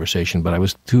up a conversation. But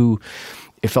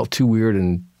it felt too weird,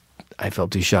 and I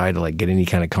felt too shy to get any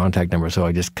kind of contact number. So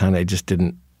I just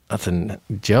didn't, nothing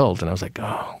gelled. And I was like,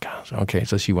 oh, gosh, okay.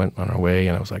 So she went on her way,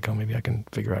 and I was like, maybe I can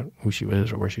figure out who she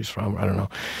is or where she's from. I don't know.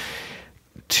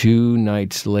 2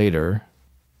 nights later,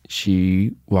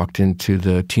 she walked into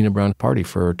the Tina Brown party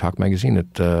for Talk Magazine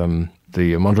at the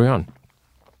Mondrian.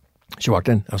 She walked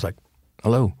in. I was like,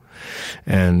 hello.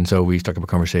 And so we struck up a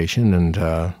conversation,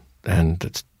 and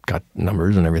it's got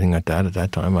numbers and everything like that. At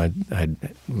that time, I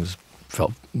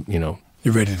felt.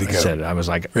 You're ready to go. I was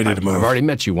like, ready to move. I've already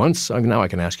met you once. Now I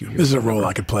can ask you. This is a role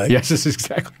I could play. Yes, this is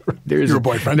exactly right. You're a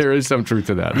boyfriend. There is some truth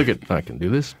to that. I can do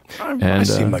this. I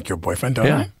seem like your boyfriend,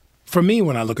 don't I? For me,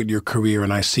 when I look at your career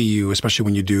and I see you, especially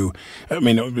when you do, I'm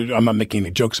not making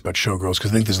any jokes about Showgirls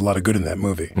because I think there's a lot of good in that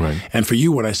movie. Right. And for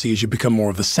you, what I see is you become more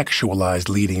of the sexualized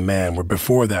leading man, where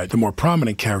before that, the more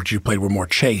prominent characters you played were more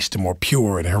chaste and more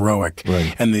pure and heroic.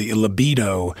 Right. And the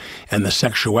libido and the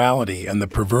sexuality and the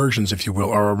perversions, if you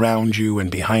will, are around you and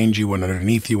behind you and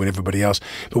underneath you and everybody else.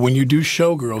 But when you do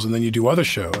Showgirls and then you do other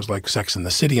shows like Sex and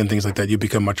the City and things like that, you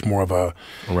become much more of a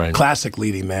classic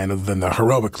leading man than the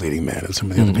heroic leading man in some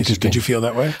of the other pieces. Did you feel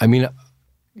that way? I mean,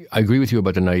 I agree with you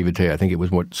about the naivete. I think it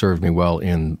was what served me well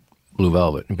in Blue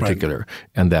Velvet in particular. Right.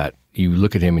 And that you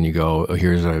look at him and you go,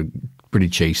 here's a pretty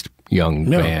chaste young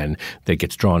man that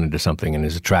gets drawn into something and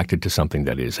is attracted to something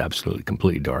that is absolutely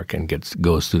completely dark and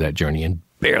goes through that journey and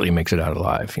barely makes it out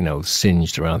alive,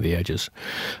 singed around the edges.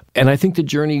 And I think the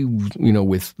journey,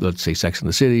 with, let's say, Sex and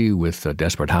the City, with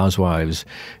Desperate Housewives,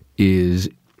 is,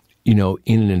 in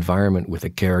an environment with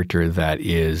a character that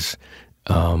is...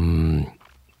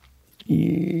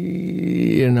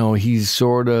 he's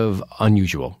sort of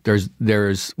unusual.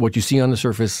 There's what you see on the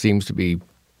surface seems to be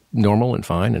normal and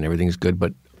fine and everything's good,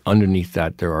 but underneath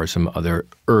that there are some other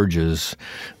urges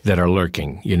that are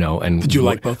lurking, and did you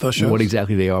like both those shows? What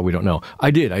exactly they are, we don't know.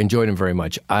 I did. I enjoyed them very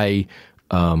much. Sex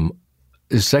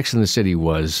and the City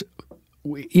was,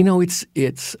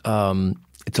 it's a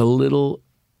little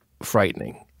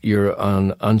frightening. You're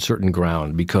on uncertain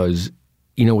ground because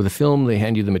with a film, they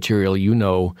hand you the material,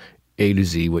 A to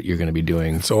Z what you're going to be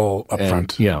doing. It's all up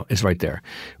front. Yeah, it's right there.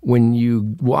 When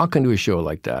you walk into a show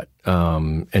like that,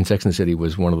 and Sex and the City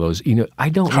was one of those, I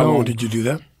don't know. How long did you do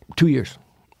that? 2 years.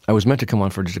 I was meant to come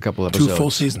on for just a couple episodes. 2 full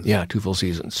seasons? Yeah, 2 full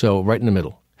seasons. So right in the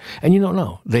middle. And you don't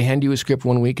know. They hand you a script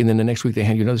one week, and then the next week they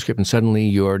hand you another script, and suddenly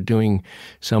you're doing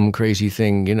some crazy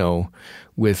thing,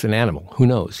 with an animal. Who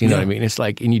knows? You know what I mean? It's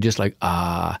like, and you just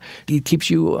it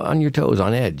keeps you on your toes,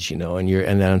 on edge, and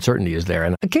that uncertainty is there.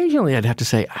 And occasionally I'd have to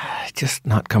say, just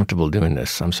not comfortable doing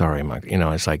this. I'm sorry, Mike.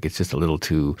 It's just a little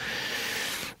too...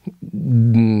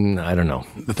 I don't know.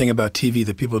 The thing about TV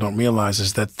that people don't realize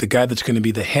is that the guy that's going to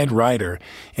be the head writer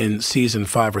in season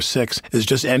 5 or 6 is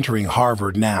just entering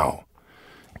Harvard now.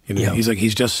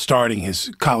 He's just starting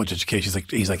his college education.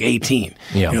 He's like 18.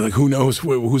 Yeah. Who knows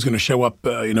who's going to show up?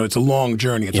 It's a long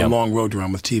journey. It's a long road to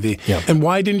run with TV. Yeah. And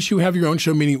why didn't you have your own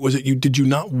show? Meaning, did you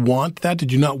not want that?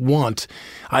 Did you not want?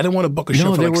 I don't want to book a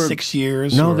show for 6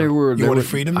 years. No, there were. You wanted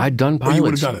freedom. I'd done pilots. Or you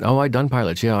would have done it. Oh, I'd done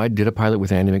pilots. Yeah, I did a pilot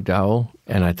with Andy McDowell,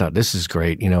 and I thought this is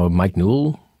great. Mike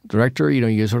Newell, director.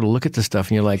 You sort of look at the stuff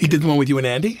and you're like, he did the one with you and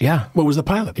Andy. Yeah. What was the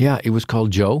pilot? Yeah, it was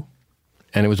called Joe.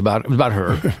 And it was about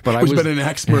her, but I was about an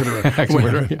axe murderer. Axe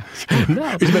murderer. Yeah.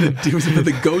 No, it was about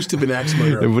the ghost of an axe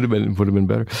murderer. It would have been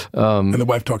better. And the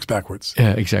wife talks backwards.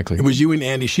 Yeah, exactly. It was you and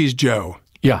Andy. She's Joe.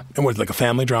 Yeah. And was it like a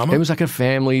family drama? It was like a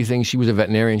family thing. She was a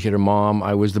veterinarian. She had her mom.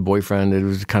 I was the boyfriend. It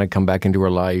was kind of come back into her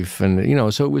life,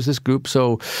 and so it was this group.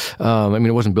 So,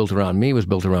 it wasn't built around me. It was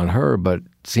built around her, but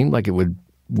it seemed like it would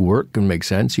work and make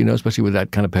sense, especially with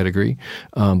that kind of pedigree.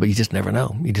 But you just never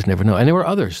know. And there were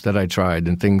others that I tried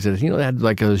and things that, had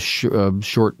like a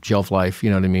short shelf life, you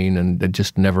know what I mean? And that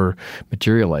just never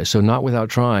materialized. So not without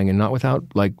trying and not without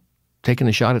taking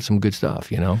a shot at some good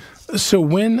stuff, you know? So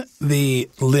when the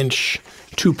Lynch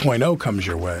 2.0 comes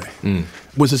your way,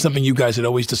 was it something you guys had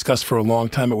always discussed for a long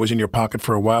time? It was in your pocket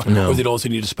for a while? No. Or was it all of a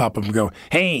sudden you just pop up and go,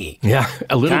 hey? Yeah,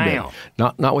 a little Kyle.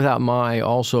 bit. Not without my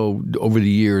also, over the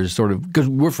years, sort of, because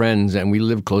we're friends and we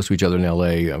live close to each other in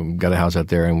L.A., got a house out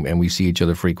there, and we see each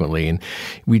other frequently, and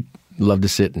we love to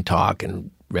sit and talk and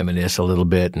reminisce a little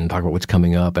bit and talk about what's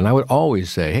coming up. And I would always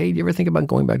say, hey, do you ever think about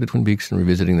going back to Twin Peaks and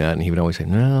revisiting that? And he would always say,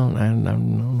 no,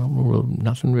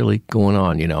 nothing really going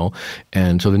on, you know?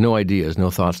 And so there are no ideas,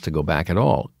 no thoughts to go back at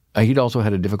all. He'd also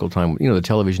had a difficult time, you know, the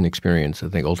television experience, I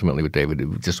think, ultimately with David,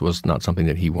 it just was not something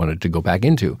that he wanted to go back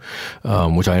into,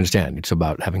 which I understand. It's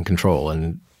about having control,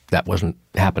 and that wasn't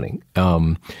happening.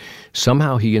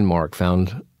 Somehow he and Mark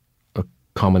found a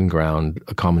common ground,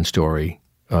 a common story,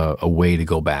 a way to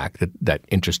go back that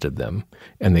interested them,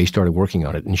 and they started working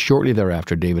on it. And shortly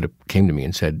thereafter, David came to me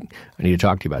and said, I need to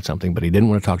talk to you about something, but he didn't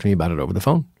want to talk to me about it over the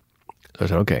phone. So I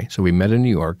said, okay. So we met in New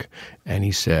York, and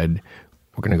he said,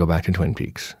 we're going to go back to Twin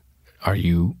Peaks. Are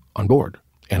you on board?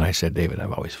 And I said, David,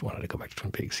 I've always wanted to go back to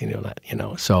Twin Peaks. You know that, you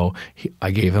know. So I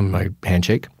gave him my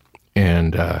handshake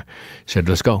and said,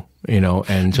 let's go, you know.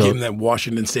 And so Give him that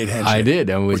Washington State handshake. I did.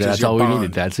 And that's all we bond.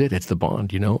 needed. That's it. It's the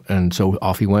bond, you know. And so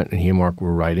off he went, and he and Mark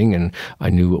were writing, and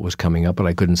I knew what was coming up, but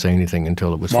I couldn't say anything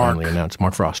until it was finally announced.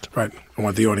 Mark Frost. Right. I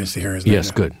want the audience to hear his name. Yes,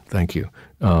 good. Thank you.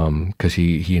 Because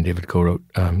he and David co-wrote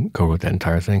that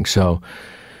entire thing. So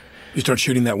you start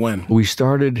shooting that when? we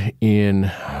started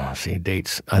in,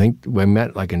 dates. I think we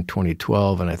met like in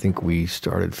 2012, and I think we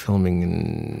started filming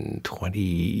in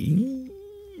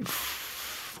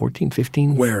 2014,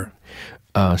 15. Where?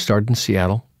 Started in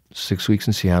Seattle, 6 weeks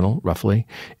in Seattle, roughly,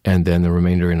 and then the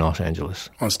remainder in Los Angeles.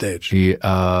 On stage?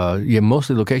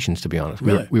 Mostly locations, to be honest.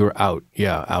 Really? We were out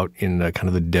in kind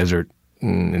of the desert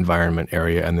environment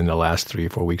area, and then the last 3 or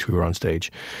 4 weeks we were on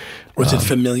stage. Was it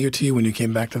familiar to you when you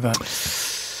came back to that?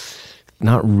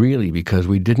 Not really, because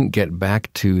we didn't get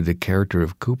back to the character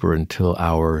of Cooper until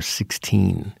hour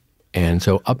 16. And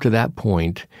so up to that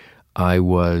point, I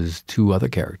was 2 other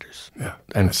characters. Yeah,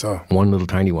 and I saw. One little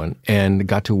tiny one. And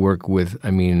got to work with,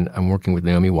 I'm working with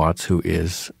Naomi Watts, who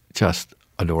is just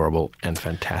adorable and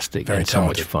fantastic. Very and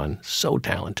talented. so much fun. So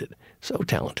talented. So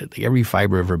talented. Like every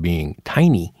fiber of her being.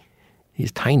 Tiny.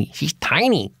 He's tiny. She's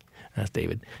tiny. That's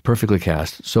David. Perfectly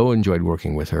cast. So enjoyed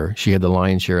working with her. She had the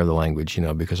lion's share of the language, you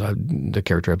know, because the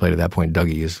character I played at that point,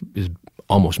 Dougie, is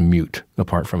almost mute,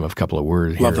 apart from a couple of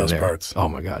words here Love and those there. parts. Oh,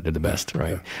 my God. They're the best,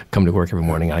 right? Yeah. Come to work every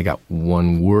morning, and I got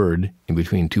 1 word in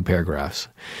between 2 paragraphs.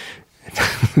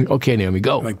 Okay, Naomi,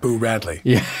 go. Like Boo Radley.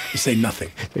 Yeah. You say nothing.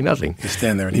 Say nothing. You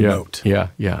stand there and Yeah. emote. Yeah,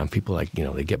 yeah. And people they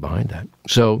get behind that.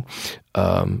 So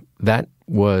that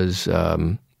was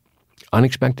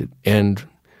unexpected. And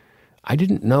I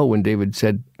didn't know when David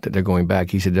said that they're going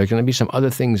back. He said, there's going to be some other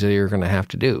things that you're going to have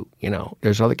to do. You know,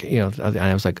 there's other, and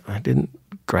I was like, I didn't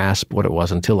grasp what it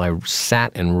was until I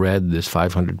sat and read this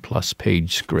 500-plus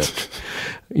page script,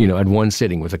 at one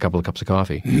sitting with a couple of cups of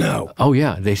coffee. No. Oh,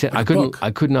 yeah. They said I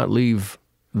could not leave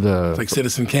the It's like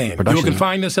Citizen Kane. production. You will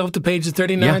confine yourself to pages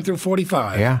 39 through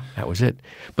 45. Yeah, that was it.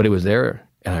 But it was there,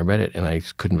 and I read it, and I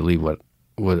couldn't believe what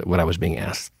I was being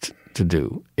asked to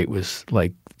do. It was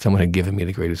like someone had given me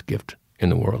the greatest gift in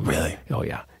the world. Really? Oh,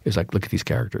 yeah. It was like, look at these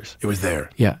characters. It was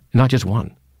there. Yeah, not just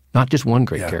one. Not just one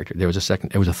great character. There was a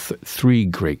second. There was 3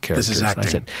 great characters. This is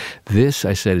acting.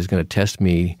 I said, is going to test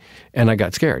me. And I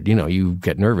got scared. You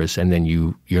get nervous, and then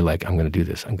you're like, I'm going to do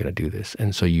this. I'm going to do this.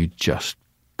 And so you just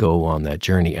go on that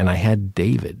journey. And I had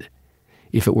David.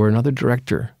 If it were another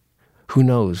director, who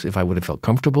knows if I would have felt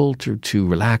comfortable to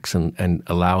relax and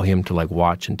allow him to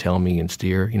watch and tell me and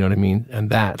steer. You know what I mean? And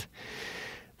that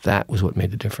was what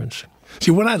made the difference. See,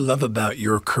 what I love about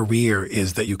your career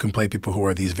is that you can play people who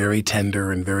are these very tender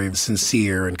and very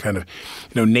sincere and kind of,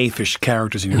 naifish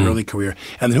characters in your early career.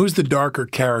 And then who's the darker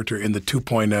character in the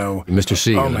 2.0? Mr.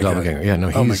 C. Oh, in my the God. Doppelganger. Yeah, no,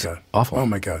 he's oh my God. awful. Oh,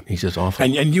 my God. He's just awful.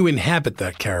 And you inhabit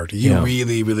that character. You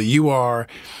really, really, you are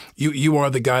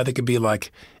the guy that could be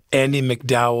like Andy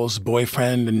McDowell's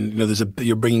boyfriend, and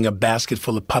you're bringing a basket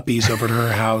full of puppies over to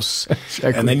her house,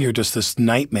 Exactly. and then you're just this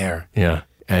nightmare. Yeah,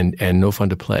 and no fun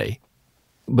to play.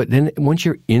 But then once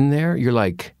you're in there, you're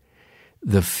like,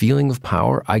 the feeling of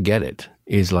power, I get it,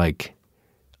 is like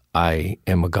I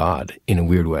am a god in a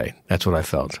weird way. That's what I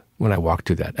felt when I walked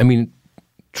through that. I mean,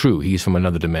 true, he's from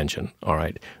another dimension, all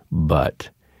right, but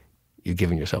you're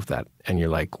giving yourself that, and you're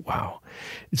like, wow.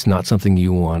 It's not something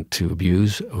you want to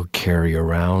abuse or carry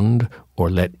around or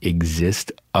let exist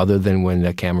other than when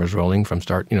the camera's rolling from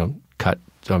start, cut,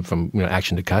 from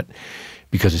action to cut,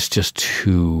 because it's just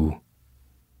too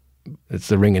It's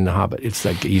the ring in the Hobbit. It's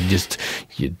like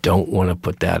you don't want to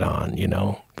put that on,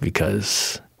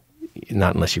 because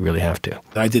not unless you really have to.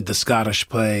 I did the Scottish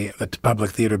play at the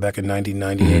Public Theatre back in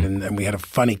 1998, and we had a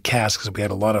funny cast because we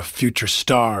had a lot of future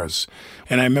stars.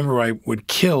 And I remember I would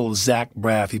kill Zach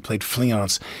Braff. He played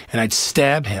Fleance, and I'd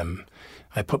stab him.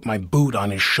 I put my boot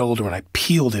on his shoulder, and I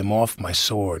peeled him off my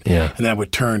sword. Yeah. And then I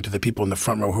would turn to the people in the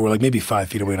front row who were like maybe 5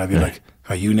 feet away, and I'd be like,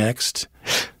 are you next?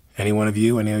 Any one of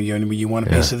you? Any of you want a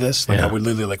piece of this? Like I would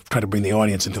literally try to bring the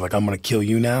audience into I'm going to kill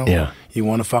you now. Yeah. You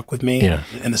want to fuck with me? Yeah.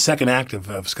 And the second act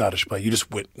of Scottish play, you just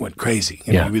went crazy.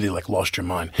 You really lost your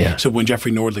mind. Yeah. So when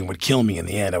Jeffrey Nordling would kill me in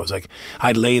the end, I was like,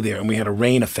 I'd lay there and we had a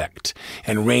rain effect,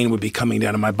 and rain would be coming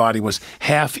down, and my body was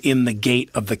half in the gate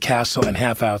of the castle and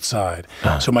half outside.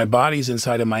 So my body's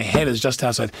inside and my head is just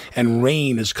outside, and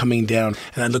rain is coming down.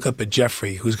 And I look up at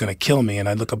Jeffrey, who's going to kill me, and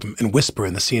I look up and whisper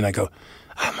in the scene. I go,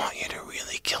 I want you to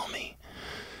really kill me,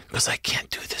 because I can't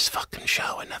do this fucking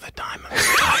show another time. I'm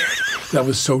tired. I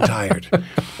was so tired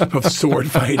of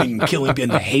sword fighting, killing, and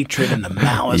the hatred and the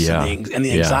malice and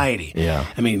the anxiety. Yeah.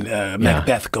 I mean,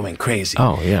 Macbeth going crazy.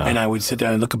 Oh, yeah. And I would sit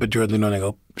down and look up at Jordan and I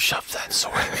go, shove that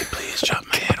sword at me, please. Chop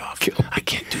my head off. I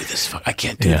can't do this. I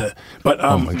can't do that. But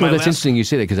well, that's interesting you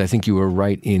say that, because I think you were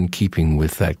right in keeping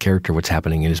with that character, what's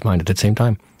happening in his mind at the same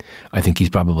time. I think he's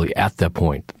probably at that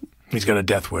point. He's got a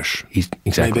death wish.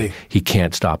 Exactly. Maybe. He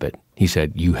can't stop it. He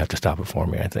said, "You have to stop it for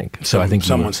me." I think. So I think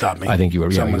someone stopped me. I think you were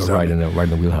right in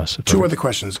the wheelhouse. Two other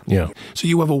questions. Yeah. So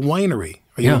you have a winery.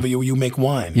 You make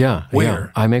wine. Yeah.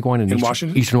 Where? Yeah. I make wine in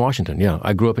Washington. Eastern Washington. Yeah.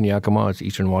 I grew up in Yakima. It's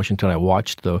Eastern Washington. I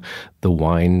watched the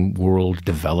wine world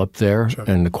develop there,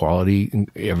 and the quality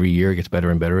every year gets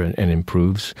better and better and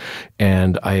improves.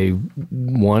 And I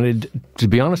wanted, to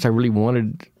be honest,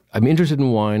 I'm interested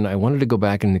in wine. I wanted to go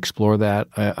back and explore that.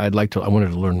 I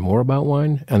wanted to learn more about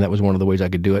wine, and that was one of the ways I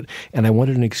could do it. And I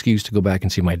wanted an excuse to go back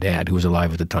and see my dad, who was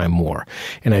alive at the time, more.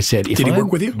 And I said, did he work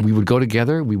with you? We would go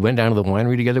together. We went down to the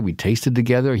winery together. We tasted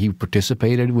together. He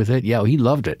participated with it. Yeah, he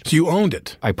loved it. So you owned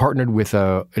it? I partnered with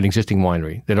an existing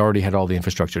winery that already had all the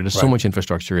infrastructure. There's so much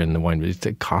infrastructure in the winery.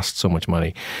 It costs so much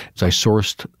money. So I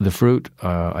sourced the fruit.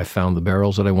 I found the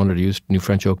barrels that I wanted to use, new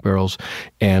French oak barrels,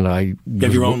 and I... You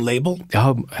have your own label? I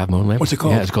have my own label. What's it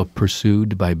called? Yeah, it's called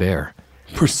Pursued by Bear.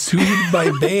 Pursued by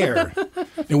Bear.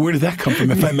 And where did that come from,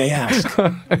 if I may ask?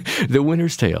 The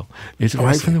Winter's Tale. It's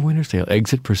right from The Winter's Tale.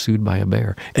 Exit Pursued by a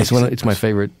Bear. It's my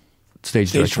favorite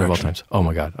stage direction of all times. Oh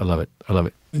my God, I love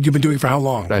it. You've been doing it for how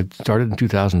long? I started in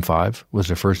 200005. Was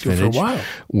the first vintage. For a while.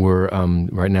 We're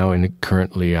right now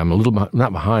currently I'm a little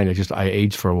not behind. I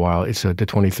aged for a while. It's the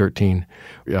 2013.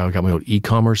 I got my own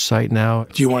e-commerce site now.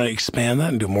 Do you want to expand that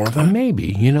and do more of that?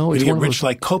 Maybe. It's get rich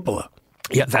like Coppola.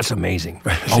 Yeah, that's amazing.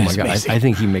 Oh my God, I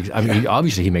think he makes.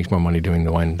 Obviously he makes more money doing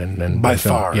the wine than by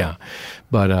far. Yeah,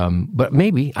 but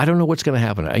maybe I don't know what's going to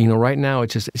happen. Right now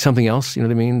it's just something else. You know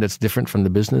what I mean? That's different from the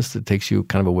business. That takes you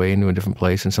kind of away into a different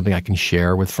place, and something I can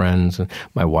share with friends. And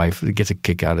my wife gets a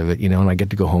kick out of it. And I get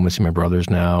to go home and see my brothers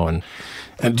now. And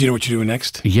do you know what you're doing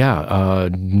next? Yeah,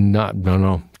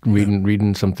 no.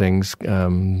 Reading some things.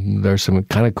 There's some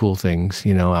kind of cool things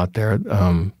out there.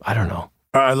 I don't know.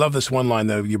 I love this one line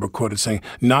that you were quoted saying,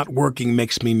 "Not working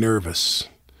makes me nervous."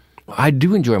 I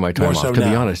do enjoy my time off, to be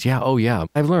honest. Yeah, oh yeah.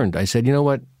 I've learned. I said, you know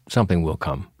what? Something will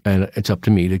come. And it's up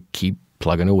to me to keep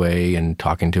plugging away and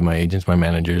talking to my agents, my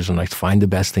managers, and find the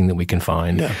best thing that we can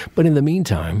find. Yeah. But in the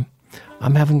meantime,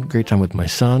 I'm having a great time with my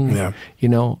son. Yeah.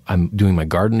 I'm doing my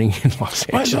gardening in Los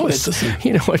Angeles.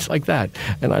 It's like that.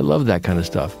 And I love that kind of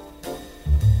stuff.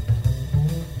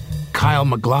 Kyle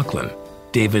MacLachlan,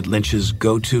 David Lynch's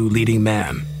go-to leading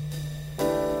man.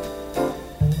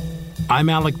 I'm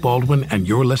Alec Baldwin, and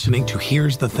you're listening to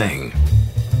Here's the Thing.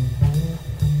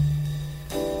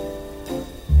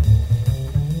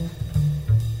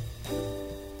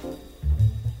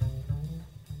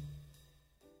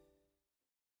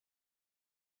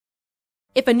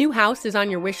 If a new house is on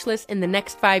your wish list in the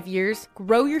next 5 years,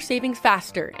 grow your savings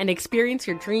faster and experience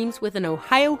your dreams with an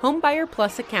Ohio Homebuyer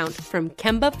Plus account from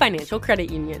Kemba Financial Credit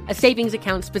Union. A savings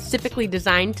account specifically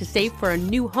designed to save for a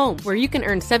new home, where you can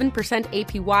earn 7%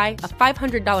 APY,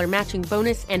 a $500 matching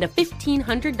bonus, and a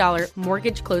 $1,500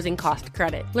 mortgage closing cost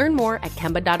credit. Learn more at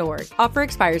Kemba.org. Offer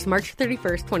expires March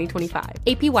 31st, 2025.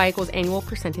 APY equals annual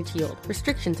percentage yield.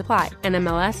 Restrictions apply.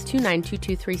 NMLS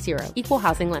 292230. Equal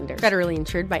housing lender. Federally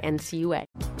insured by NCUA.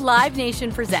 Live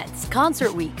Nation presents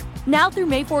Concert Week. Now through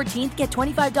May 14th, get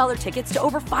 $25 tickets to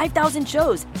over 5,000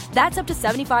 shows. That's up to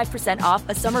 75% off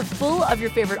a summer full of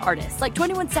your favorite artists like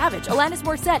 21 Savage, Alanis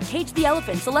Morissette, Cage the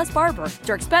Elephant, Celeste Barber,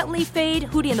 Dierks Bentley, Fade,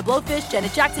 Hootie and the Blowfish,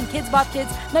 Janet Jackson, Kidz Bop Kids,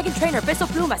 Meghan Trainor, Bissell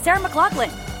Pluma, Sarah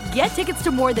McLachlan. Get tickets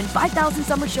to more than 5,000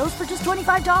 summer shows for just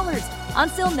 $25.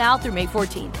 Until now through May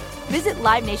 14th. Visit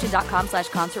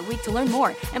LiveNation.com/Concert Week to learn more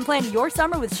and plan your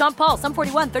summer with Sean Paul, Sum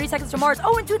 41, 30 Seconds to Mars,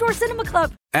 and Two Door Cinema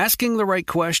Club. Asking the right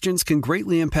questions can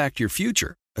greatly impact your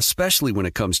future, especially when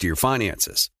it comes to your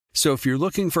finances. So if you're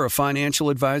looking for a financial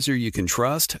advisor you can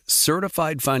trust,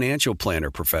 certified financial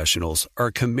planner professionals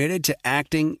are committed to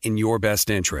acting in your best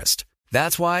interest.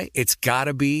 That's why it's got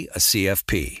to be a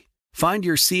CFP. Find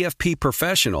your CFP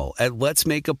professional at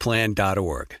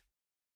letsmakeaplan.org.